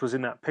who else was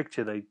in that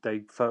picture they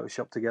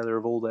photoshopped together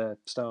of all their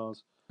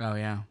stars. Oh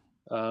yeah.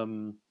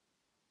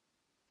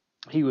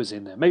 He was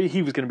in there. Maybe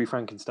he was going to be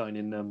Frankenstein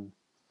in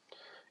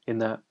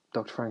that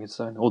Dr.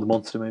 Frankenstein, or the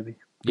monster maybe.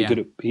 Be good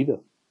at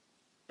either.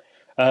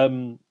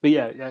 But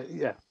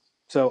yeah.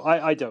 So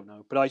I don't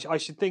know, but I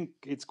should think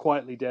it's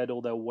quietly dead,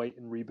 or they'll wait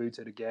and reboot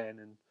it again,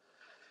 and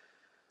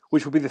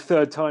which will be the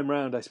third time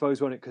round, I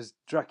suppose, won't it? Because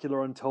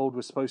Dracula Untold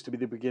was supposed to be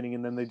the beginning,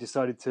 and then they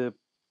decided to,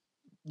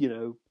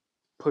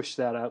 push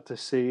that out to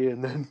sea,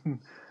 and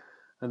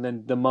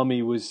then The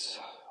Mummy was,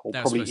 or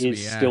probably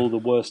is, still the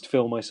worst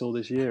film I saw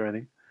this year, I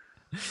think.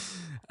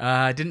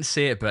 I didn't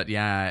see it, but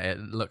yeah, it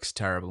looks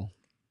terrible.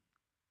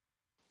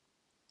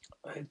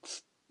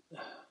 It's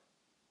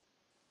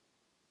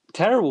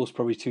terrible is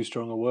probably too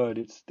strong a word.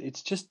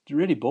 It's just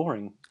really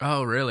boring.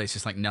 Oh, really? It's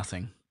just like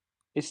nothing.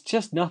 It's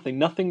just nothing.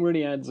 Nothing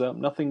really adds up.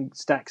 Nothing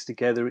stacks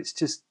together. It's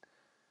just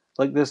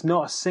like there's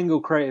not a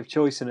single creative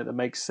choice in it that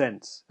makes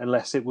sense,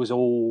 unless it was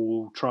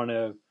all trying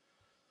to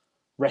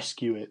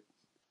rescue it.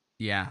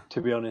 Yeah.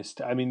 To be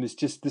honest, I mean,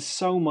 there's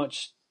so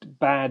much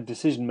bad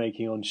decision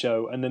making on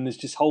show, and then there's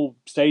just whole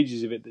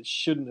stages of it that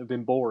shouldn't have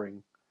been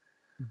boring,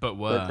 but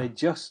were. But they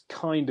just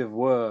kind of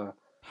were.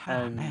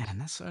 Oh man,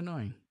 that's so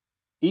annoying.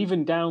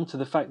 Even down to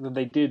the fact that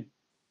they did,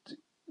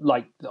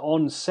 like,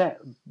 on set,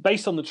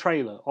 based on the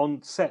trailer,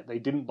 on set they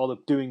didn't bother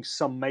doing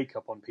some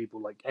makeup on people,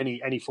 like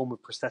any form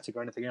of prosthetic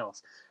or anything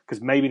else, because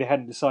maybe they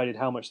hadn't decided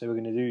how much they were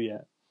going to do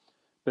yet.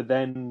 But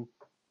then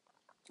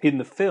in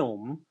the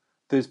film,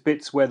 there's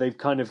bits where they've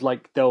kind of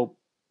like they'll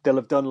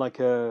have done like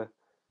a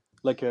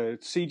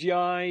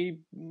CGI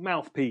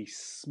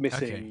mouthpiece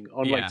missing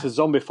to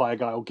zombify a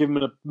guy, or give him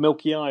a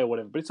milky eye or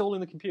whatever. But it's all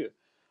in the computer.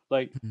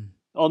 Like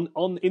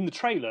in the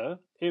trailer,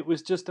 it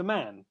was just a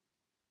man.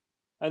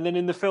 And then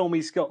in the film,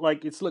 he's got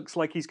looks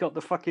like he's got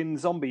the fucking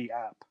zombie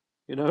app,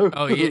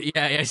 Oh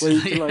yeah. It's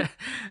like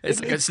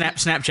a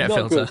Snapchat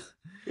filter. Good.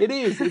 It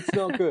is. It's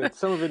not good.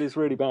 Some of it is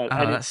really bad.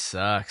 Oh, that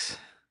sucks.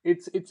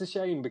 It's a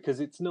shame because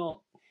it's not.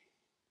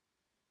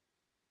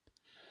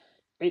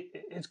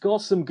 It's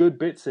got some good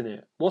bits in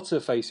it. What's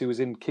her face, who was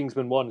in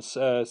Kingsman 1,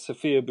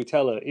 Sophia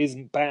Boutella,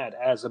 isn't bad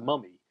as a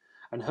mummy,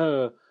 and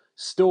her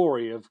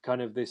story of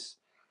kind of this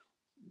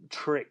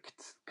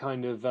tricked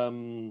kind of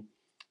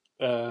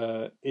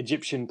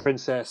Egyptian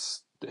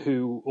princess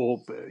who,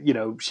 or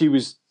she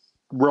was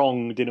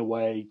wronged in a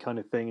way, kind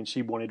of thing, and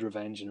she wanted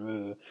revenge,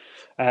 and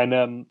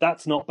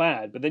that's not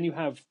bad. But then you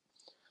have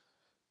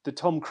the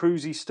Tom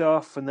Cruisey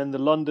stuff, and then the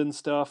London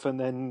stuff, and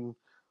then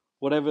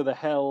whatever the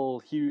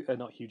hell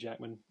not Hugh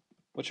Jackman.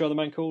 What's your other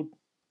man called?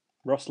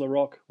 Russell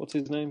Rock. What's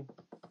his name?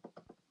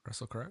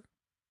 Russell Crowe.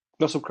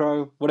 Russell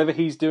Crowe. Whatever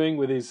he's doing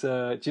with his.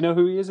 Do you know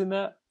who he is in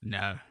that?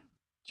 No.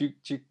 Do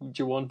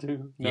you want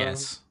to? No?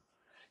 Yes.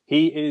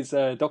 He is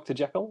Dr.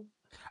 Jekyll.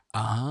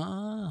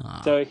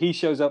 Ah. So he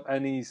shows up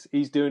and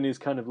he's doing his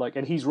kind of like,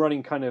 and he's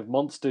running kind of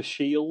Monster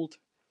Shield.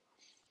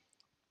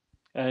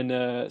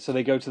 And so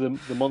they go to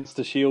the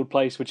Monster Shield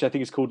place, which I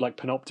think is called like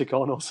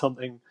Panopticon or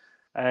something.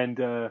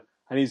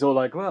 And he's all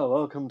like, well,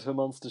 welcome to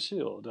Monster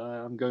Shield.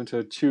 I'm going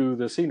to chew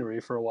the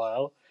scenery for a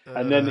while.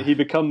 And then he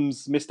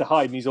becomes Mr.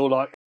 Hyde, and he's all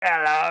like,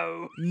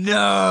 hello.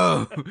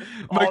 No.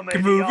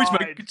 Making movies,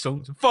 making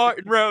songs, and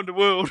fighting around the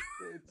world.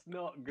 It's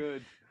not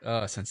good.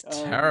 Oh, it sounds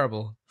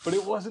terrible. But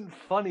it wasn't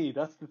funny.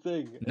 That's the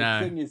thing. No.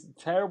 The thing is,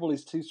 terrible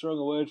is too strong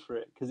a word for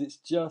it, because it's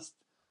just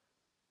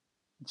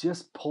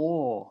just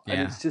poor,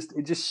 and Yeah.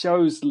 it just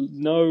shows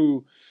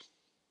no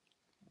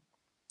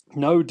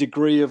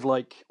degree of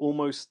like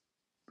almost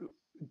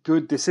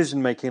good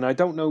decision making. I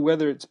don't know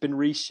whether it's been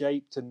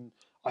reshaped, and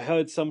I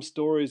heard some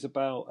stories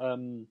about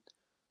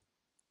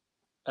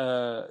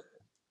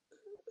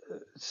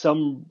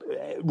some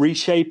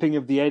reshaping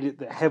of the edit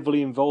that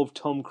heavily involved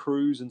Tom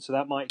Cruise, and so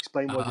that might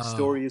explain why the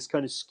story is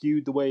kind of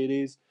skewed the way it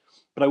is.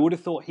 But I would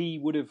have thought he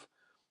would have,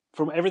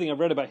 from everything I've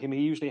read about him,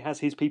 he usually has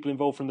his people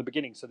involved from the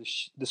beginning, so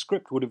the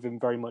script would have been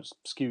very much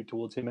skewed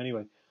towards him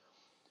anyway.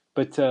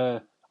 But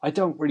I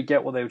don't really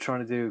get what they were trying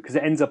to do, because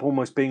it ends up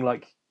almost being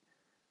like,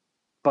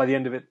 by the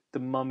end of it, the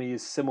mummy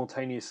is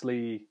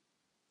simultaneously...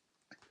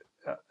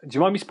 do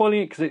you mind me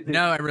spoiling it?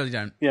 No, I really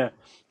don't. Yeah.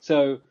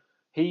 So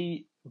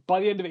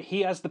by the end of it,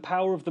 he has the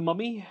power of the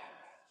mummy.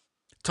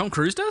 Tom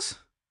Cruise does?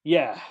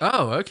 Yeah.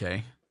 Oh,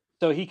 okay.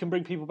 So he can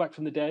bring people back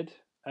from the dead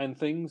and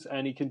things,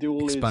 and he can do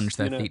all Expunge his...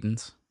 their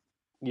thetans.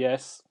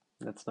 Yes.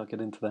 Let's not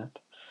get into that.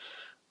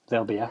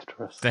 They'll be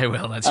after us. They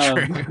will, that's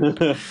true.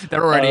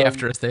 They're already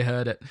after us, they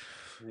heard it.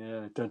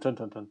 Yeah, dun dun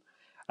dun dun.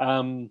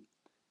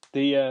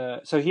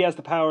 So he has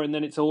the power, and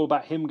then it's all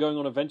about him going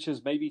on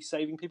adventures, maybe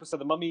saving people. So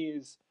the mummy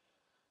is...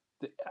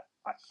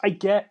 I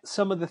get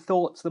some of the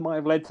thoughts that might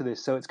have led to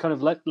this. So it's kind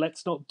of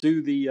let's not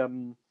do the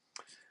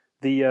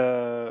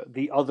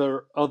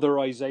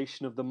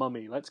otherization of the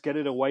mummy. Let's get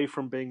it away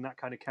from being that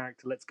kind of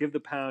character. Let's give the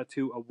power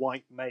to a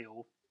white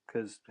male,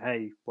 because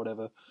hey,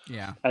 whatever.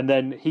 Yeah. And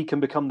then he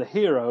can become the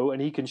hero,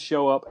 and he can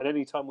show up at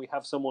any time we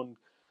have someone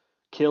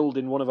killed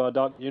in one of our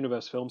Dark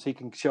Universe films. He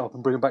can show up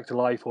and bring him back to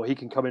life, or he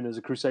can come in as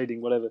a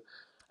crusading whatever.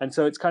 And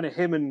so it's kind of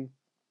him and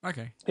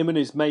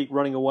his mate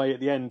running away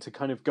at the end to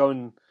kind of go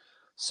and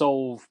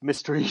solve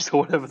mysteries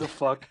or whatever the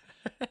fuck.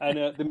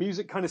 And the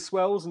music kind of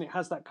swells, and it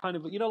has that kind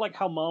of, you know, like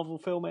how Marvel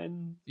films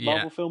end,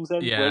 where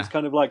it's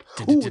kind of like,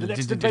 ooh, the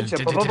next adventure,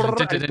 and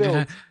it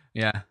builds.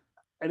 Yeah.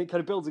 And it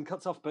kind of builds and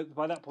cuts off, but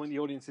by that point the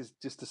audience is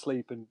just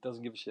asleep and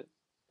doesn't give a shit.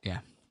 Yeah.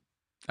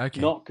 Okay.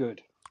 Not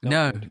good.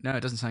 No,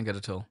 it doesn't sound good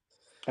at all.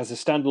 As a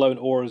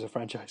standalone or as a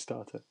franchise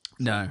starter.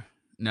 No,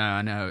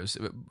 I know.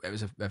 It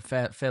was a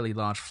fairly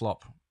large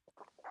flop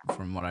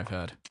from what I've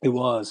heard. It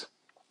was.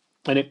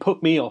 And it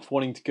put me off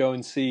wanting to go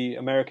and see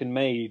American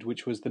Made,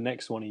 which was the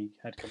next one he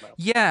had come out.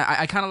 Yeah,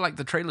 I kind of like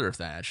the trailer of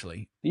that,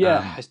 actually.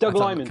 Yeah, it's Doug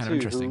Liman, too,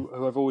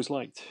 who I've always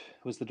liked,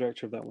 was the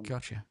director of that one.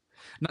 Gotcha.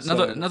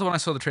 Another one I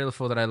saw the trailer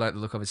for that I like the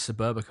look of is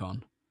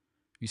Suburbicon.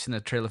 You seen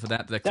the trailer for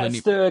that?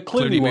 That's the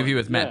Clooney movie one,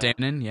 with Matt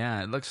Damon in?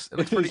 Yeah, it looks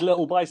pretty... His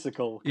little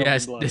bicycle. Yeah,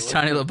 his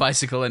tiny little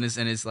bicycle and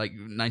his like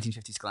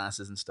 1950s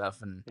glasses and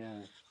stuff, and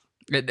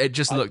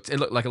it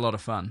looked like a lot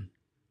of fun.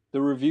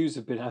 The reviews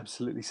have been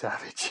absolutely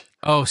savage.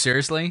 Oh,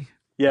 seriously?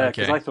 Yeah,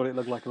 because I thought it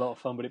looked like a lot of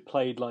fun, but it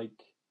played like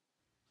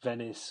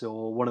Venice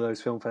or one of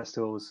those film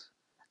festivals,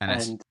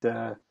 and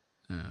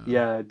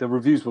yeah, the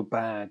reviews were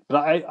bad.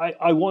 But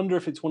I wonder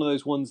if it's one of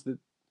those ones that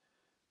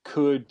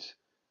could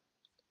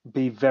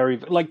be very,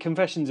 like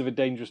Confessions of a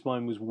Dangerous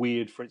Mind was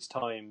weird for its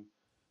time,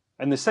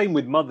 and the same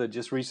with Mother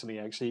just recently,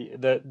 actually,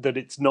 that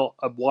it's not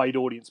a wide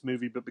audience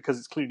movie, but because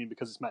it's Clooney,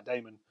 because it's Matt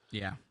Damon,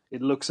 yeah,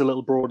 it looks a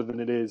little broader than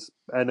it is.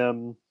 And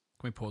can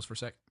we pause for a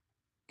sec?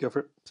 Go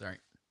for it. Sorry.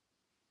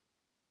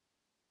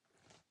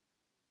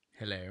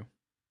 Hello.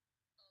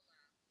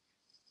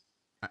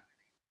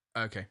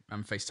 Okay,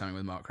 I'm FaceTiming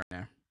with Mark right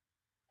now.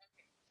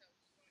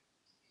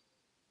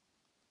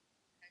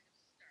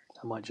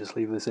 I might just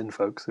leave this in,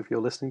 folks. If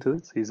you're listening to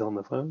this, he's on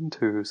the phone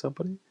to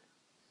somebody.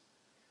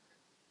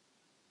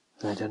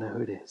 I don't know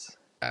who it is.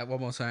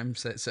 One more time.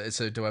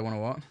 So do I want to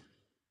what?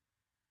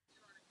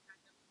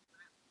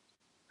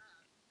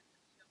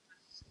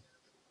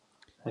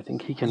 I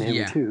think he can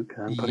hear me too.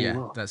 I'm putting him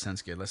off. That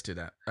sounds good. Let's do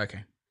that.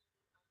 Okay.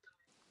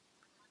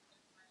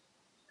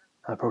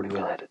 I probably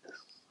will edit this.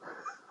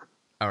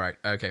 All right.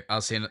 Okay.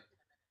 I'll see you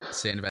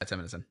in about 10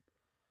 minutes then.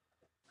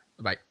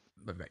 Bye.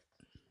 Bye.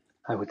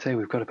 I would say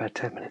we've got about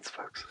 10 minutes,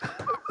 folks.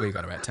 We've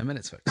got about 10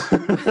 minutes, folks.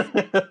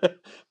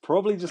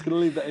 Probably just going to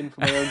leave that in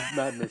for my own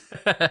madness.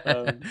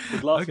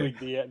 Because last week,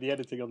 the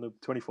editing on the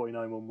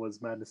 2049 one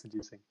was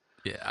madness-inducing.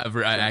 Yeah,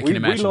 I can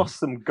imagine. We lost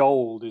some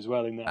gold as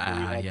well in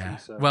that. Yeah.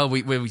 To, so. Well,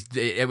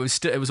 it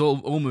was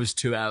almost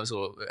 2 hours,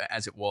 or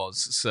as it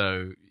was.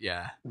 So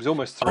yeah, it was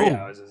almost 3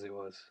 hours as it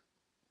was.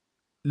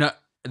 No,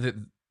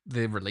 the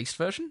released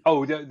version.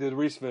 Oh, the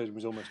released version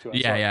was almost 2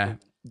 hours. Yeah.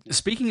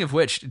 Speaking of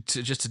which,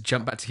 just to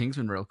jump back to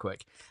Kingsman real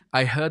quick,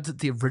 I heard that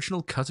the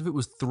original cut of it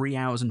was 3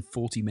 hours and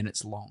 40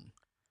 minutes long.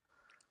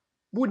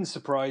 Wouldn't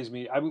surprise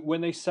me. I mean, when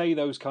they say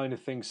those kind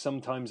of things,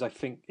 sometimes I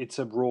think it's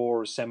a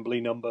raw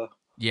assembly number.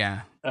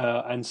 Yeah.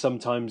 And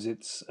sometimes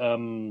it's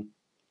when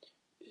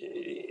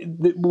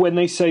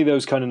they say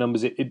those kind of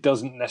numbers, it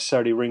doesn't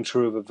necessarily ring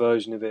true of a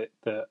version of it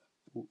that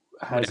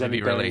has any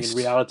bearing in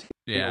reality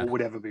or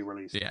would ever be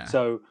released. Yeah.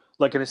 So,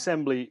 like an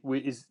assembly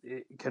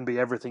it can be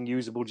everything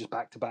usable just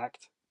back to back.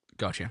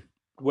 Gotcha.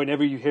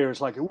 Whenever you hear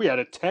it's like, we had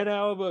a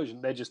 10-hour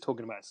version, they're just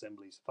talking about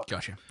assemblies.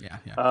 Gotcha. Yeah.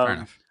 Fair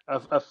enough.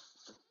 A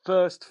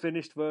first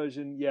finished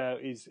version,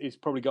 is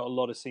probably got a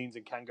lot of scenes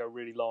and can go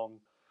really long,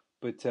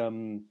 but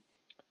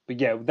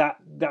yeah,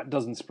 that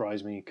doesn't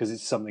surprise me because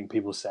it's something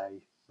people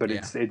say, but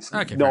Yeah. it's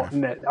Okay, not.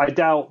 fair I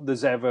doubt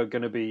there's ever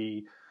going to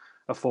be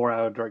a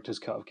 4-hour director's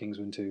cut of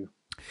Kingsman 2.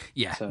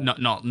 Yeah, So-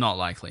 not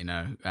likely.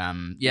 No.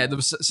 Yeah, there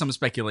was some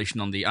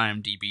speculation on the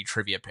IMDb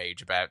trivia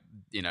page about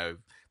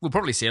we'll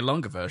probably see a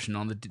longer version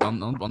on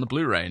the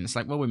Blu-ray, and it's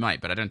like, well, we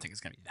might, but I don't think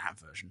it's going to be that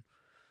version.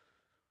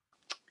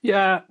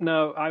 Yeah,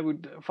 no, I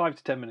would 5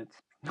 to 10 minutes.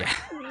 Yeah,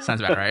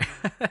 sounds about right.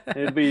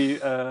 It'd be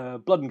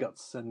blood and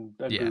guts and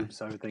Yeah.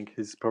 boobs. I would think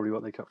is probably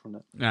what they cut from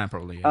that. Yeah,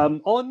 probably. Yeah.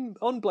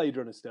 On Blade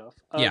Runner stuff,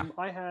 Yeah.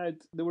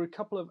 there were a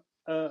couple of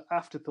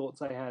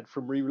afterthoughts I had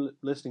from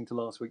re-listening to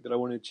last week that I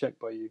wanted to check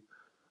by you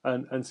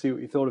and see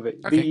what you thought of it.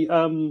 Okay.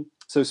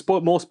 So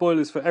more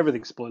spoilers for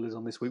everything. Spoilers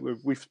on this week.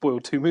 We've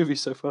spoiled 2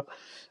 movies so far.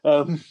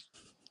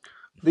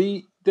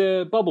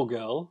 The Bubble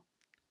Girl,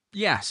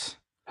 Yes.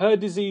 her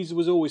disease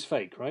was always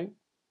fake, right?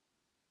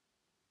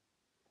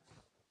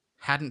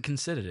 Hadn't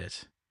considered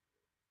it.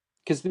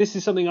 Because this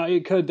is something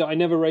occurred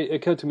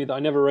to me that I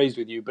never raised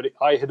with you, but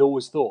I had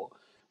always thought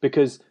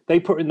because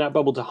they put her in that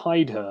bubble to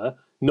hide her,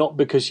 not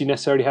because she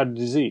necessarily had a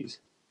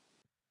disease.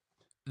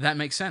 That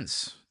makes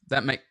sense.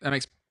 That makes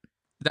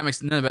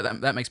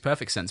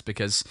perfect sense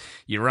because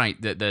you're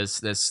right that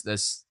there's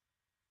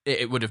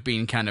it would have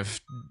been kind of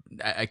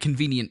a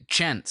convenient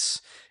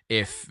chance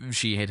if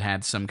she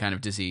had some kind of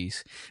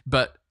disease,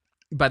 but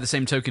by the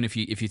same token, if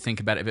you think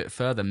about it a bit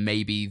further,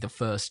 maybe the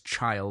first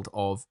child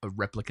of a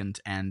replicant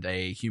and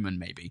a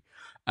human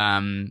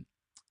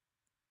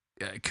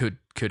could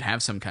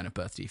have some kind of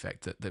birth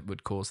defect that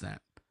would cause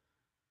that.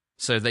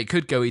 So they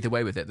could go either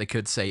way with it. They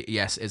could say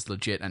yes, it's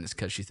legit, and it's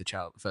because she's the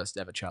first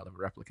ever child of a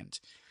replicant.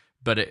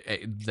 But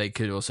they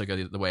could also go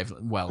the way of,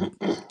 well,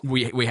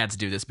 we had to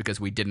do this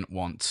because we didn't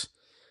want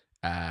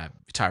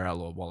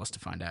Tyrell or Wallace to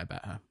find out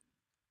about her.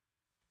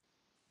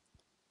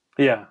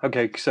 Yeah.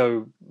 Okay.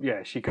 So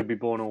yeah, she could be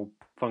born all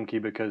funky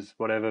because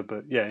whatever.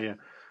 But yeah.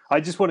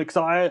 I just wanted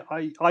because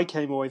I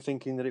came away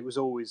thinking that it was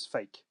always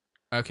fake.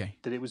 Okay.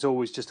 That it was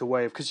always just a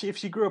way of because if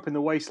she grew up in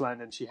the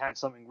wasteland and she had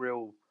something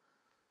real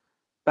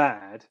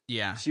bad,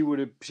 Yeah. she would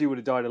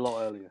have died a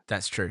lot earlier.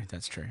 That's true.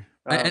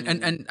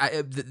 And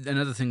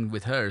another thing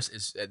with hers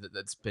is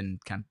that's been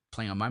kind of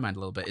playing on my mind a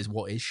little bit is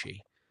what is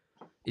she?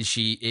 Is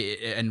she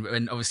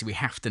and obviously we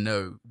have to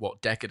know what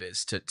Deckard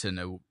is to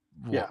know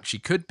what she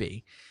could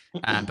be.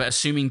 But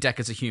assuming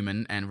Deckard's a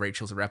human and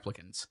Rachel's a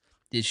replicant,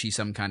 is she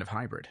some kind of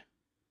hybrid?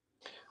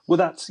 Well,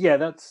 that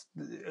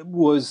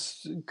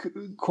was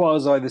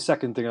quasi the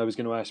second thing I was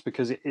going to ask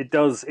because it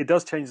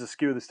does change the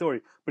skew of the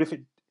story. But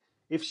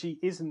if she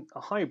isn't a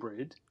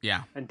hybrid,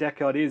 Yeah. and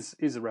Deckard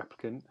is a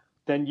replicant,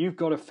 then you've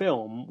got a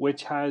film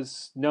which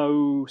has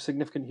no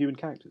significant human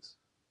characters.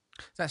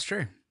 That's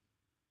true.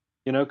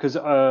 You know, because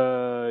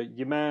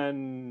your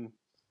man,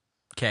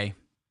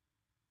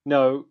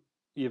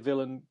 your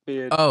villain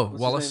beard. Oh, what's his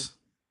Wallace. name?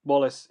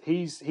 Wallace.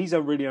 He's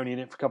really only in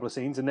it for a couple of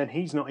scenes, and then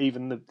he's not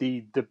even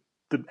the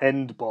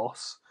end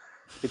boss.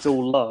 It's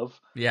all love.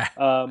 Yeah.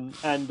 And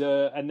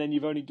then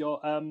you've only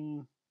got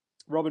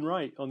Robin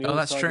Wright on the other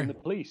that's side true. and the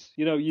police.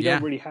 You know, you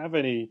don't really have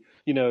any.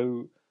 You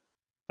know,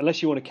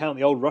 unless you want to count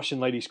the old Russian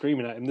lady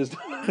screaming at him.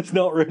 There's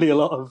not really a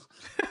lot of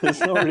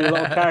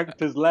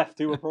characters left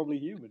who are probably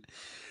human.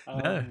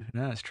 No,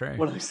 that's true.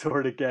 When I saw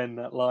it again,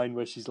 that line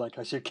where she's like,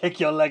 "I should kick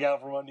your leg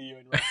out from under you,"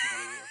 in Russian.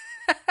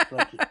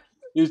 Like,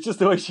 it was just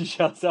the way she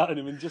shouts out at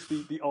him, and just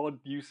the odd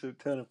use of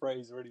turn of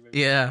phrase really made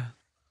me. Yeah.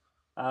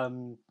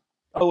 And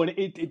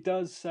it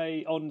does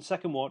say on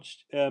second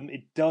watch,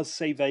 it does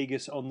say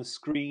Vegas on the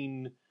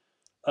screen.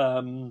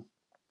 Love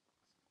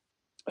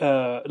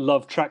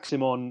tracks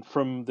him on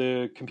from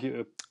the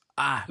computer.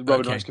 The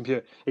Robin Wright's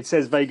computer. It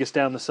says Vegas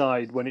down the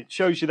side when it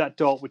shows you that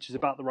dot, which is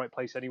about the right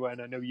place anyway.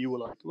 And I know you were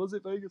like, "Was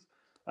it Vegas?"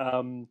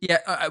 When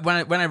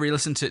I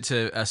re-listened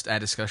to our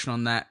discussion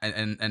on that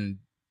and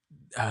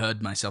I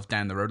heard myself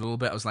down the road a little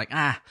bit, I was like,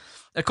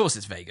 of course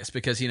it's Vegas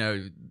because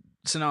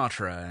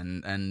Sinatra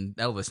and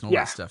Elvis and all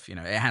that stuff. It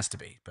has to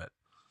be. But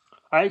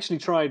I actually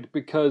tried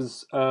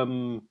because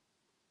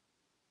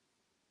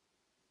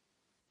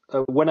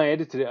when I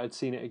edited it, I'd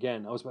seen it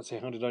again. I was about to say,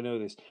 how did I know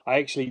this? I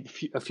actually,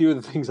 a few of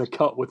the things I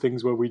cut were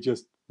things where we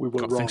were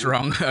got wrong. things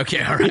wrong.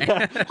 Okay, all right.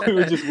 Yeah, we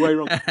were just way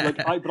wrong.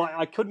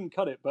 I couldn't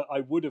cut it, but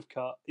I would have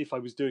cut if I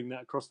was doing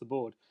that across the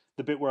board.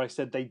 The bit where I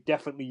said they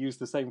definitely use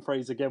the same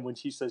phrase again when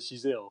she says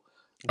she's ill.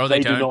 Oh,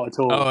 they do not at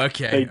all. Oh,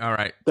 okay, all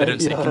right. They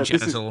don't say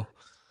congenital.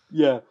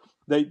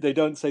 They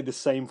don't say the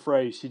same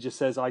phrase. She just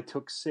says, "I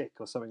took sick"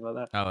 or something like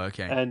that. Oh,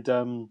 okay. And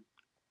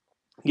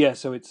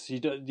so it's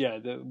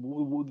the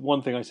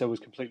one thing I said was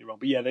completely wrong,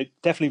 but they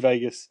definitely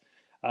Vegas.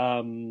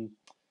 I'm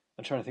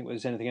trying to think if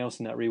there's anything else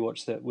in that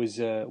rewatch that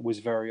was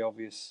very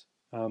obvious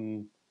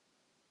to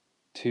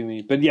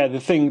me. But yeah,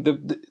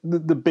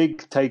 the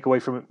big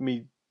takeaway from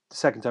me the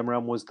second time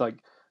around was like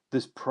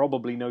there's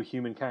probably no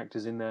human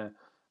characters in there,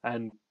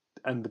 and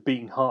the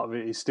beating heart of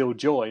it is still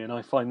Joy, and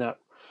I find that.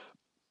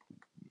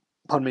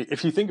 Pardon me.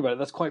 If you think about it,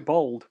 that's quite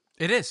bold.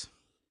 It is.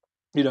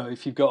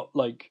 If you've got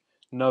like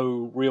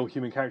no real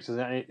human characters,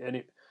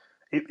 and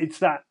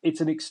it's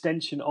an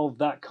extension of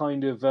that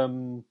kind of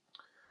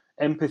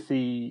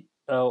empathy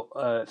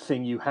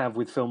thing you have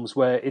with films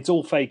where it's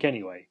all fake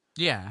anyway.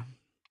 Yeah.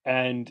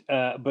 And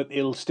but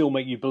it'll still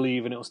make you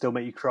believe, and it'll still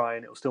make you cry,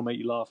 and it'll still make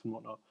you laugh and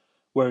whatnot.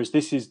 Whereas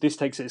this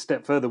takes it a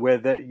step further, where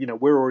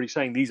we're already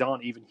saying these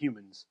aren't even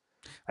humans,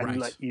 and Right.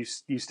 like you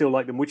still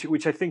like them,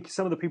 which I think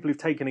some of the people who've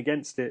taken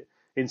against it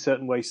in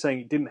certain ways, saying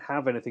it didn't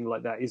have anything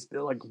like that, is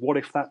like, what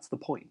if that's the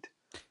point?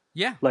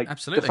 Yeah, Like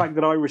absolutely. the fact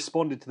that I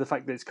responded to the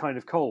fact that it's kind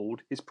of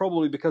cold is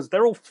probably because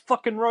they're all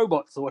fucking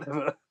robots or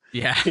whatever.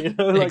 Yeah,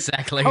 Like,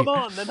 exactly. Come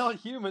on, they're not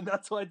human.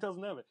 That's why it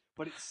doesn't have it.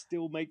 But it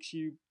still makes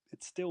you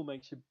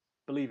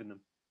believe in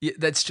them. Yeah,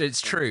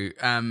 it's true.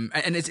 And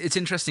it's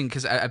interesting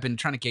because I've been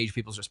trying to gauge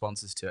people's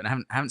responses to it, and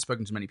I haven't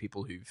spoken to many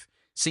people who've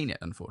seen it,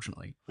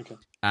 unfortunately. Okay.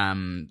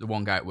 The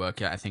one guy at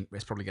work, I think,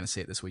 is probably going to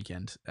see it this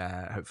weekend,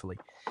 hopefully.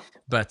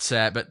 But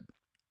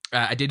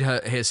I did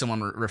hear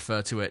someone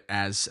refer to it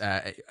as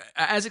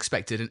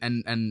expected,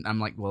 and I'm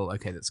like, well,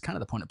 okay, that's kind of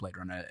the point of Blade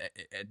Runner.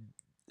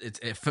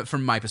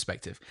 From my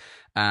perspective,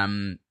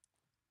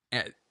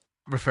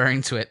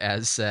 referring to it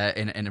as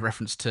in a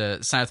reference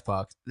to South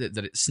Park, that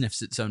it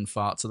sniffs its own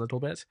farts a little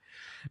bit,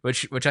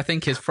 which I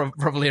think is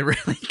probably a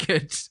really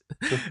good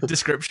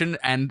description.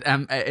 And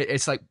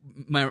it's like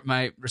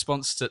my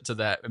response to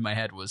that in my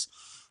head was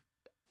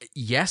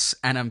yes,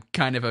 and I'm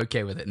kind of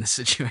okay with it in this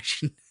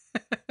situation.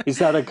 Is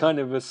that a kind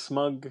of a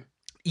smug?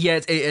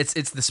 Yeah,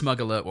 it's the smug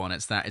alert one.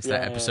 It's that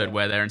episode yeah.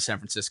 where they're in San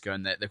Francisco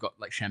and they've got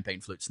like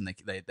champagne flutes and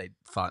they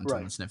fart into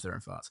them and sniff their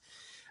own farts.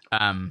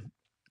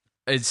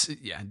 It's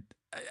and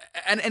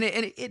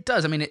it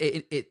does. I mean,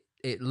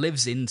 it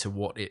lives into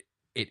what it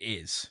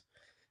is,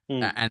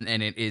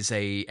 and it is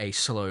a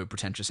slow,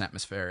 pretentious,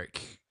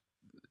 atmospheric,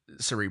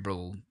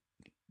 cerebral,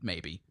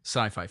 maybe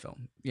sci-fi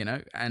film.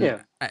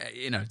 And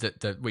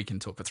that we can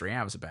talk for 3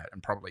 hours about,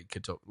 and probably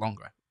could talk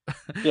longer.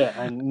 Yeah,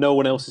 and no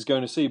one else is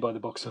going to see by the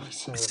box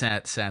office. So.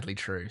 Sadly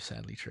true.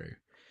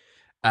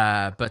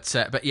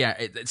 But yeah,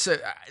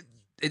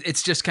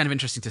 it's just kind of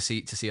interesting to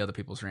see other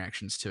people's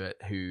reactions to it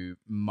who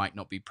might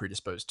not be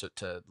predisposed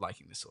to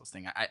liking this sort of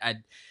thing.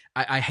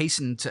 I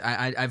hasten to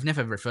I've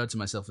never referred to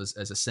myself as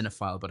a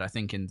cinephile, but I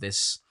think in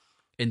this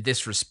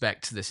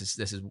respect, this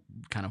is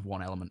kind of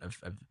one element of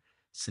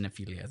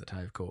cinephilia that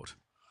I've caught.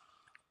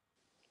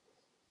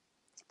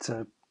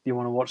 So you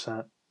want to watch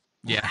that?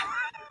 Yeah.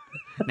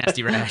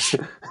 Nasty rash.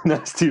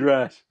 Nasty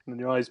rash, and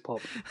your eyes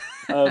pop.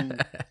 Oh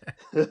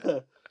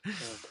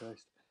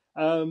Christ.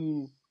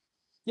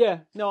 Yeah,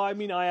 no, I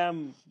mean, I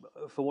am,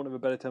 for want of a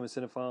better term, a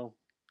cinephile.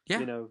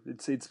 Yeah,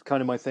 it's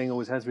kind of my thing.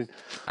 Always has been.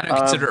 I don't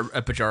consider it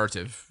a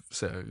pejorative,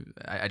 so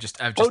I've just.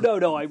 Oh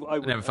no, I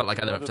never felt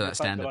like I lived up to that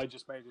standard. I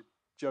just made a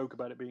joke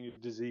about it being a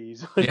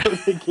disease. I Yeah. don't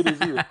think it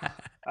is either.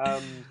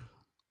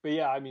 But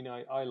yeah, I mean,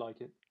 I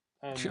like it,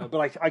 and Sure.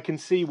 but I can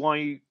see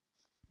why.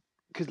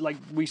 Because, like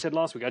we said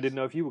last week, I didn't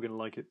know if you were going to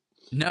like it.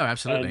 No,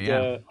 absolutely,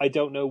 And, I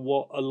don't know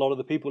what a lot of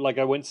the people like.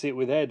 I went to see it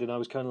with Ed, and I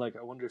was kind of like,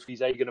 I wonder if he's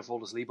A, going to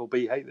fall asleep, or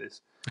B, hate this.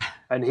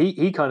 And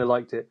he kind of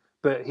liked it,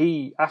 but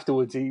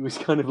afterwards he was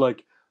kind of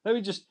like, let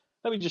me just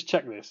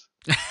check this.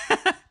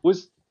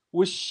 Was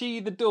she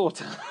the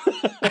daughter?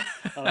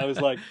 And I was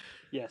like,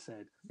 yes,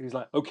 Ed. He was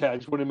like, okay, I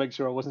just wanted to make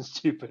sure I wasn't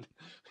stupid,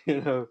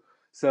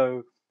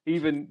 So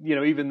even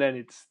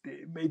then,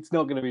 it's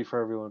not going to be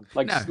for everyone.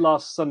 Like No.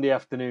 last Sunday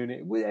afternoon,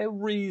 it was a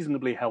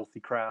reasonably healthy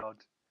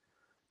crowd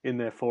in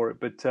there for it,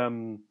 but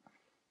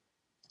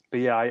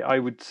yeah, I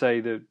would say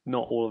that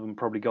not all of them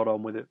probably got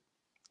on with it,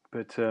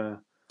 but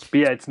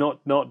yeah, it's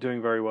not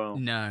doing very well.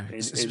 No,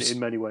 in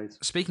many ways.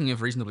 Speaking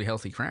of reasonably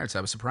healthy crowds,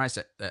 I was surprised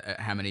at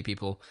how many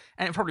people,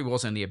 and it probably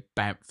was only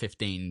about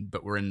 15,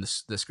 but were in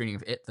the screening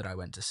of It that I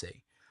went to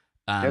see.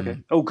 Okay.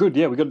 Oh, good.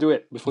 Yeah, we got to do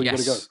it before you got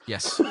to go.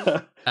 Yes.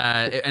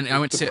 And I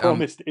went to see it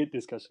promised It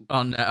discussion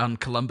on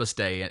Columbus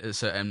Day,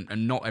 so,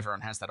 and not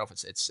everyone has that off.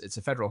 It's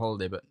a federal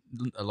holiday, but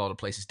a lot of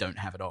places don't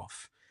have it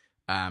off.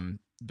 But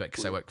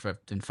because I work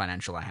in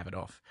financial, I have it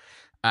off.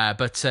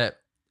 But say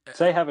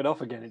have it off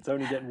again. It's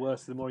only getting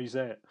worse the more you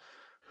say it.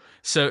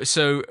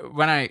 So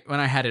when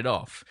I had it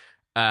off,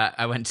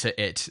 I went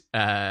to It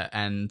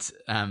and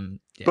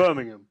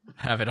Birmingham,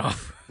 have it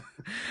off.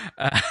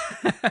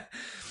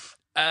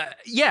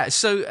 Yeah.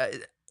 So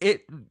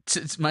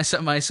my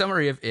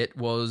summary of It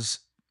was,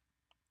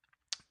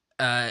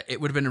 it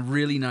would have been a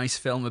really nice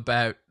film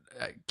about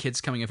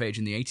kids coming of age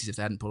in the 80s if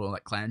they hadn't put all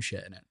that clown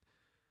shit in it.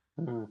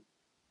 Mm-hmm.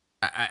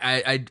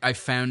 I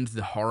found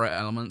the horror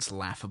elements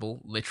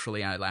laughable.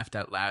 Literally, I laughed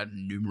out loud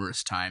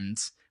numerous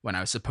times when I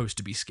was supposed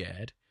to be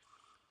scared.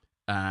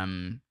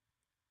 And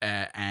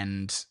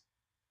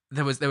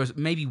there was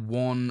maybe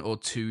one or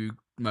two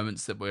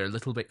moments that were a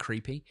little bit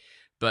creepy,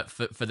 but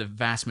for the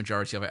vast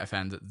majority of it, I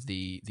found that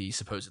the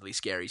supposedly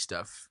scary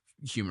stuff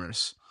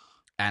humorous,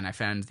 and I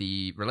found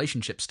the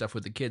relationship stuff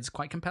with the kids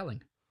quite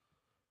compelling.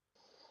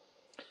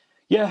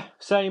 Yeah,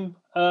 same.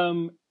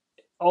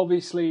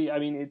 Obviously, I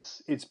mean,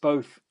 it's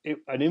both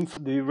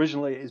the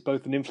original is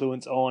both an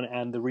influence on,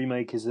 and the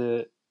remake is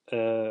a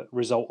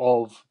result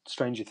of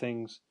Stranger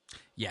Things.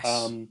 Yes.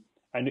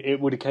 And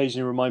it would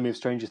occasionally remind me of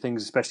Stranger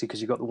Things, especially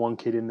because you got the one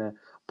kid in there.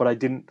 but I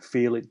didn't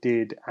feel it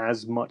did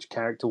as much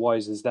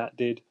character-wise as that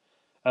did.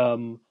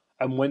 And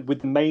when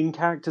with the main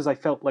characters, I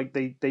felt like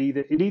it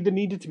either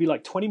needed to be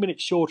like 20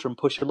 minutes shorter and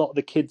push a lot of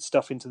the kids'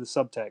 stuff into the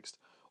subtext,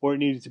 or it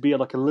needed to be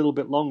like a little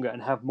bit longer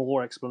and have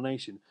more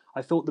explanation.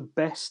 I thought the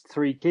best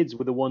three kids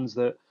were the ones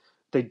that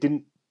they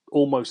didn't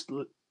almost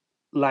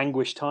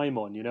languish time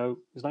on. You know,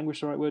 is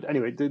languish the right word?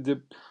 Anyway,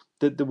 the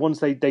ones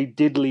they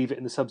did leave it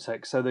in the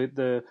subtext. So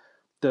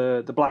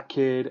the black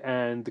kid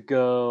and the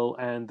girl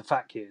and the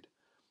fat kid,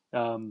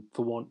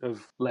 for want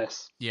of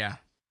less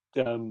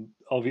over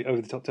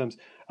the top terms,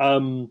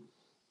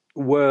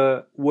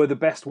 were the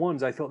best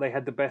ones. I thought they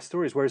had the best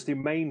stories, whereas the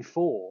main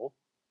four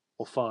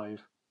or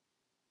five,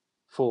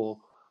 it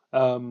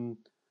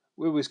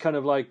was kind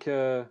of like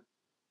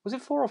was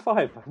it 4 or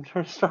 5?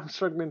 I'm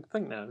struggling to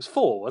think now. It was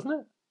 4,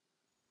 wasn't it?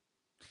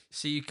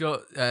 So you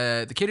got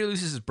the kid who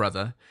loses his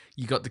brother.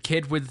 You got the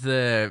kid with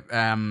the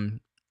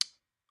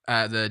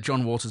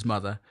John Walter's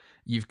mother.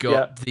 You've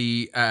got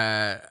the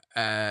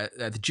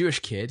Jewish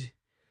kid.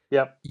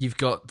 Yep. You've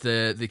got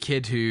the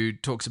kid who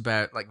talks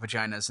about like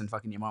vaginas and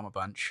fucking your mom a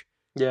bunch.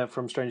 Yeah,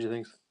 from Stranger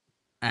Things.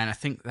 And I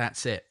think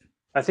that's it.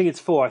 I think it's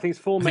 4. I think it's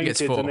 4 main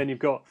kids, and then you've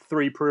got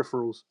 3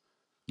 peripherals.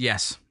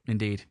 Yes,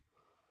 indeed.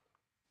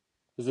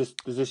 Is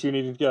this you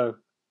needing to go?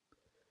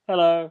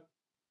 Hello.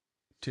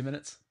 2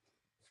 minutes.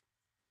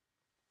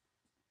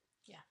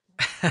 Yeah.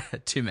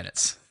 2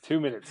 minutes. 2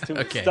 minutes. 2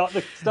 minutes. Okay.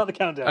 Start the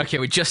countdown. Okay,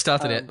 we just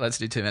started it. Let's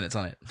do 2 minutes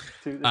on it.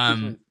 2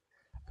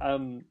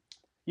 minutes.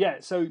 Yeah.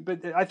 So,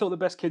 but I thought the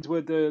best kids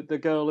were the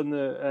girl and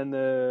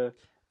the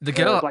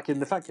girl, black kid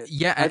and the fat kid.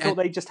 Yeah, I thought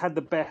they just had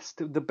the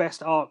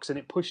best arcs, and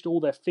it pushed all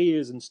their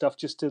fears and stuff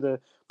just to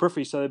the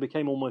periphery, so they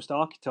became almost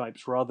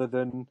archetypes rather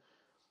than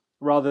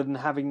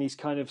having these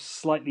kind of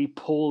slightly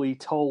poorly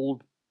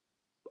told,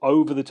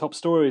 over the top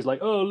stories like,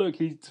 oh look,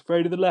 he's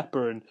afraid of the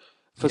leper, and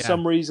for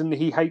some reason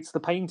he hates the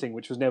painting,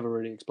 which was never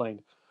really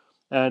explained.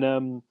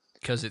 And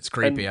because it's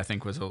creepy, I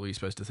think was all you're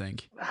supposed to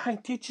think. I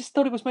just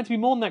thought it was meant to be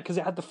more than that because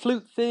it had the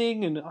flute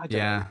thing, and I don't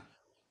know.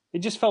 It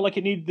just felt like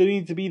there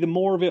needed to be the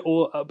more of it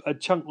or a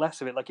chunk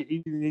less of it. Like it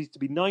either needs to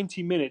be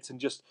 90 minutes and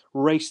just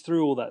race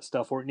through all that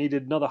stuff, or it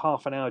needed another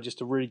half an hour just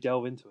to really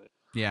delve into it.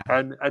 Yeah.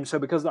 And so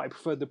because of that, I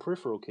preferred the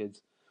peripheral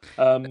kids.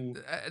 Well,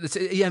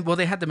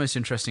 they had the most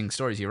interesting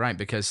stories. You're right,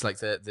 because like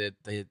the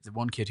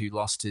one kid who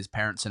lost his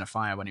parents in a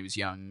fire when he was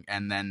young,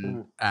 and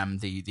then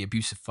the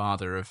abusive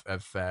father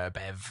of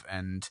Bev,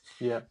 and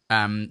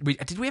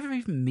did we ever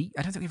even meet?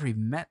 I don't think we ever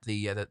even met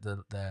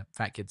the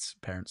fat kid's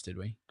parents, did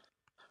we?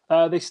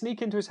 They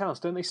sneak into his house,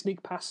 don't they?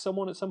 Sneak past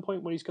someone at some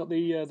point when he's got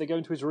they go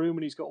into his room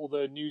and he's got all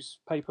the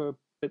newspaper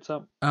bits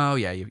up. Oh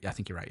yeah, I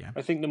think you're right. Yeah,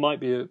 I think there might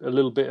be a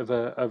little bit of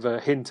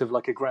a hint of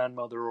like a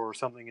grandmother or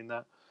something in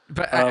that.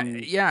 But I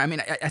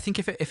mean, I think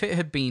if it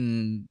had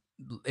been,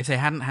 if they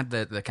hadn't had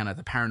the kind of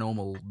the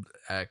paranormal,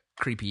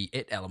 creepy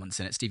It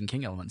elements in it, Stephen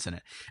King elements in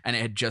it, and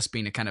it had just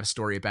been a kind of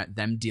story about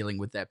them dealing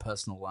with their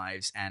personal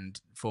lives and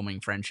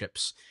forming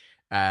friendships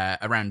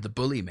around the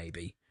bully,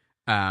 maybe,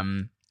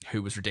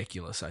 who was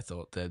ridiculous. I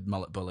thought the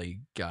mullet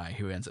bully guy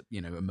who ends up,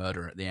 a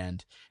murderer at the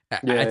end.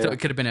 I thought it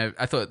could have been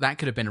I thought that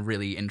could have been a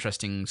really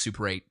interesting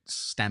Super 8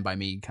 Stand By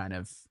Me kind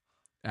of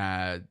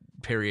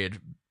period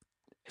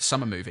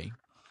summer movie.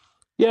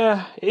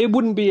 Yeah, it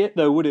wouldn't be it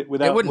though, would it?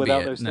 Without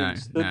those No,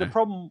 things. The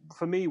problem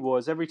for me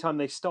was every time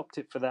they stopped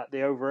it for that,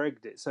 they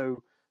over-egged it.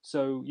 So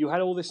you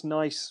had all this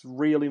nice,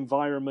 real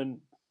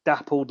environment,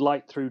 dappled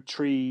light through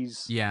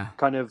trees,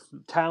 kind of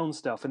town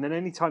stuff, and then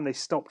any time they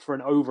stopped for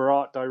an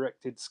over-art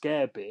directed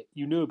scare bit,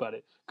 you knew about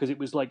it because it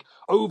was like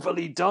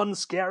overly done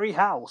scary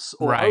house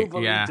or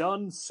overly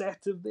done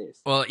set of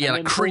this. Well, yeah,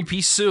 like creepy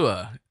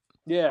sewer.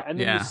 Yeah, and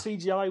then the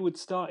CGI would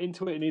start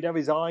into it, and he'd have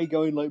his eye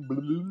going like, blah,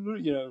 blah,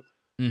 blah,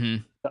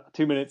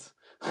 2 minutes.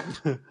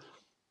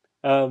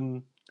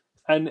 And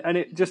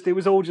it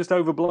was all just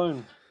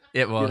overblown.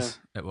 It was.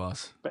 It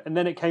was. And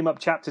then it came up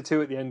chapter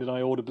 2 at the end, and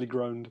I audibly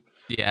groaned.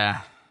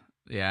 Yeah.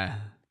 I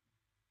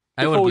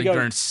audibly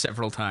groaned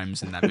several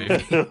times in that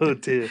movie. Oh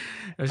dear.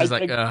 I was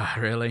just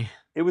really?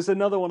 It was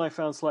another one I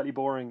found slightly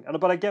boring,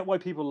 but I get why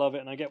people love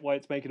it, and I get why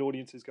it's making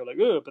audiences go like,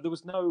 ugh, but there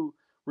was no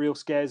real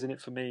scares in it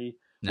for me.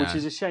 No. Which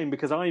is a shame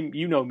because I'm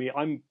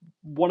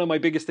one of my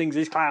biggest things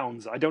is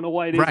clowns. I don't know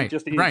why it is. Right, it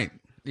just is. Right.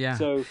 Yeah.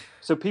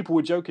 So people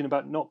were joking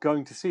about not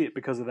going to see it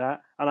because of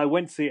that, and I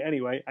went to see it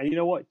anyway. And you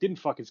know what? It didn't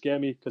fucking scare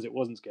me because it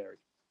wasn't scary.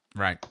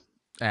 Right.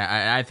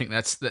 I think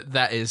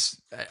that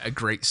is a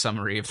great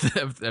summary of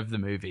the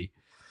movie.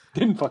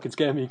 Didn't fucking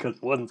scare me because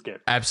it wasn't scary.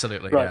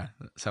 Absolutely. Right.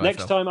 Yeah. So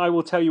next time I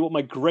will tell you what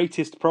my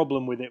greatest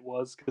problem with it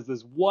was, because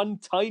there's one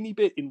tiny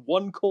bit in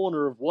one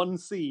corner of one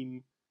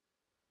scene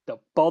that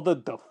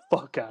bothered the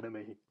fuck out of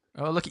me.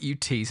 Oh, look at you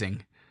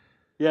teasing.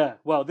 Yeah,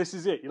 well, this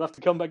is it. You'll have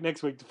to come back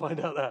next week to find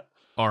out that.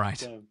 All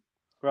right.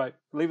 Right,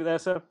 leave it there,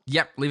 sir.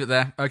 Yep, leave it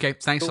there. Okay,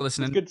 thanks for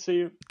listening. It's good to see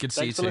you. Good to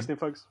see you too. Thanks for listening,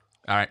 folks.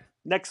 All right.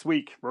 Next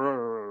week.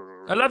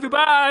 I love you,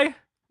 bye!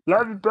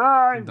 Love you,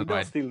 bye!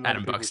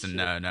 Adam Buxton,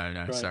 no.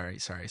 Right. Sorry.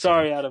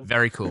 Sorry, Adam.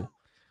 Very cool.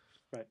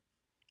 Right.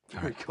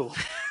 Very cool.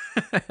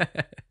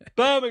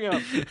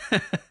 Birmingham!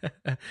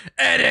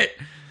 Edit!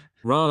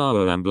 Ra la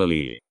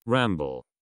la Ramble.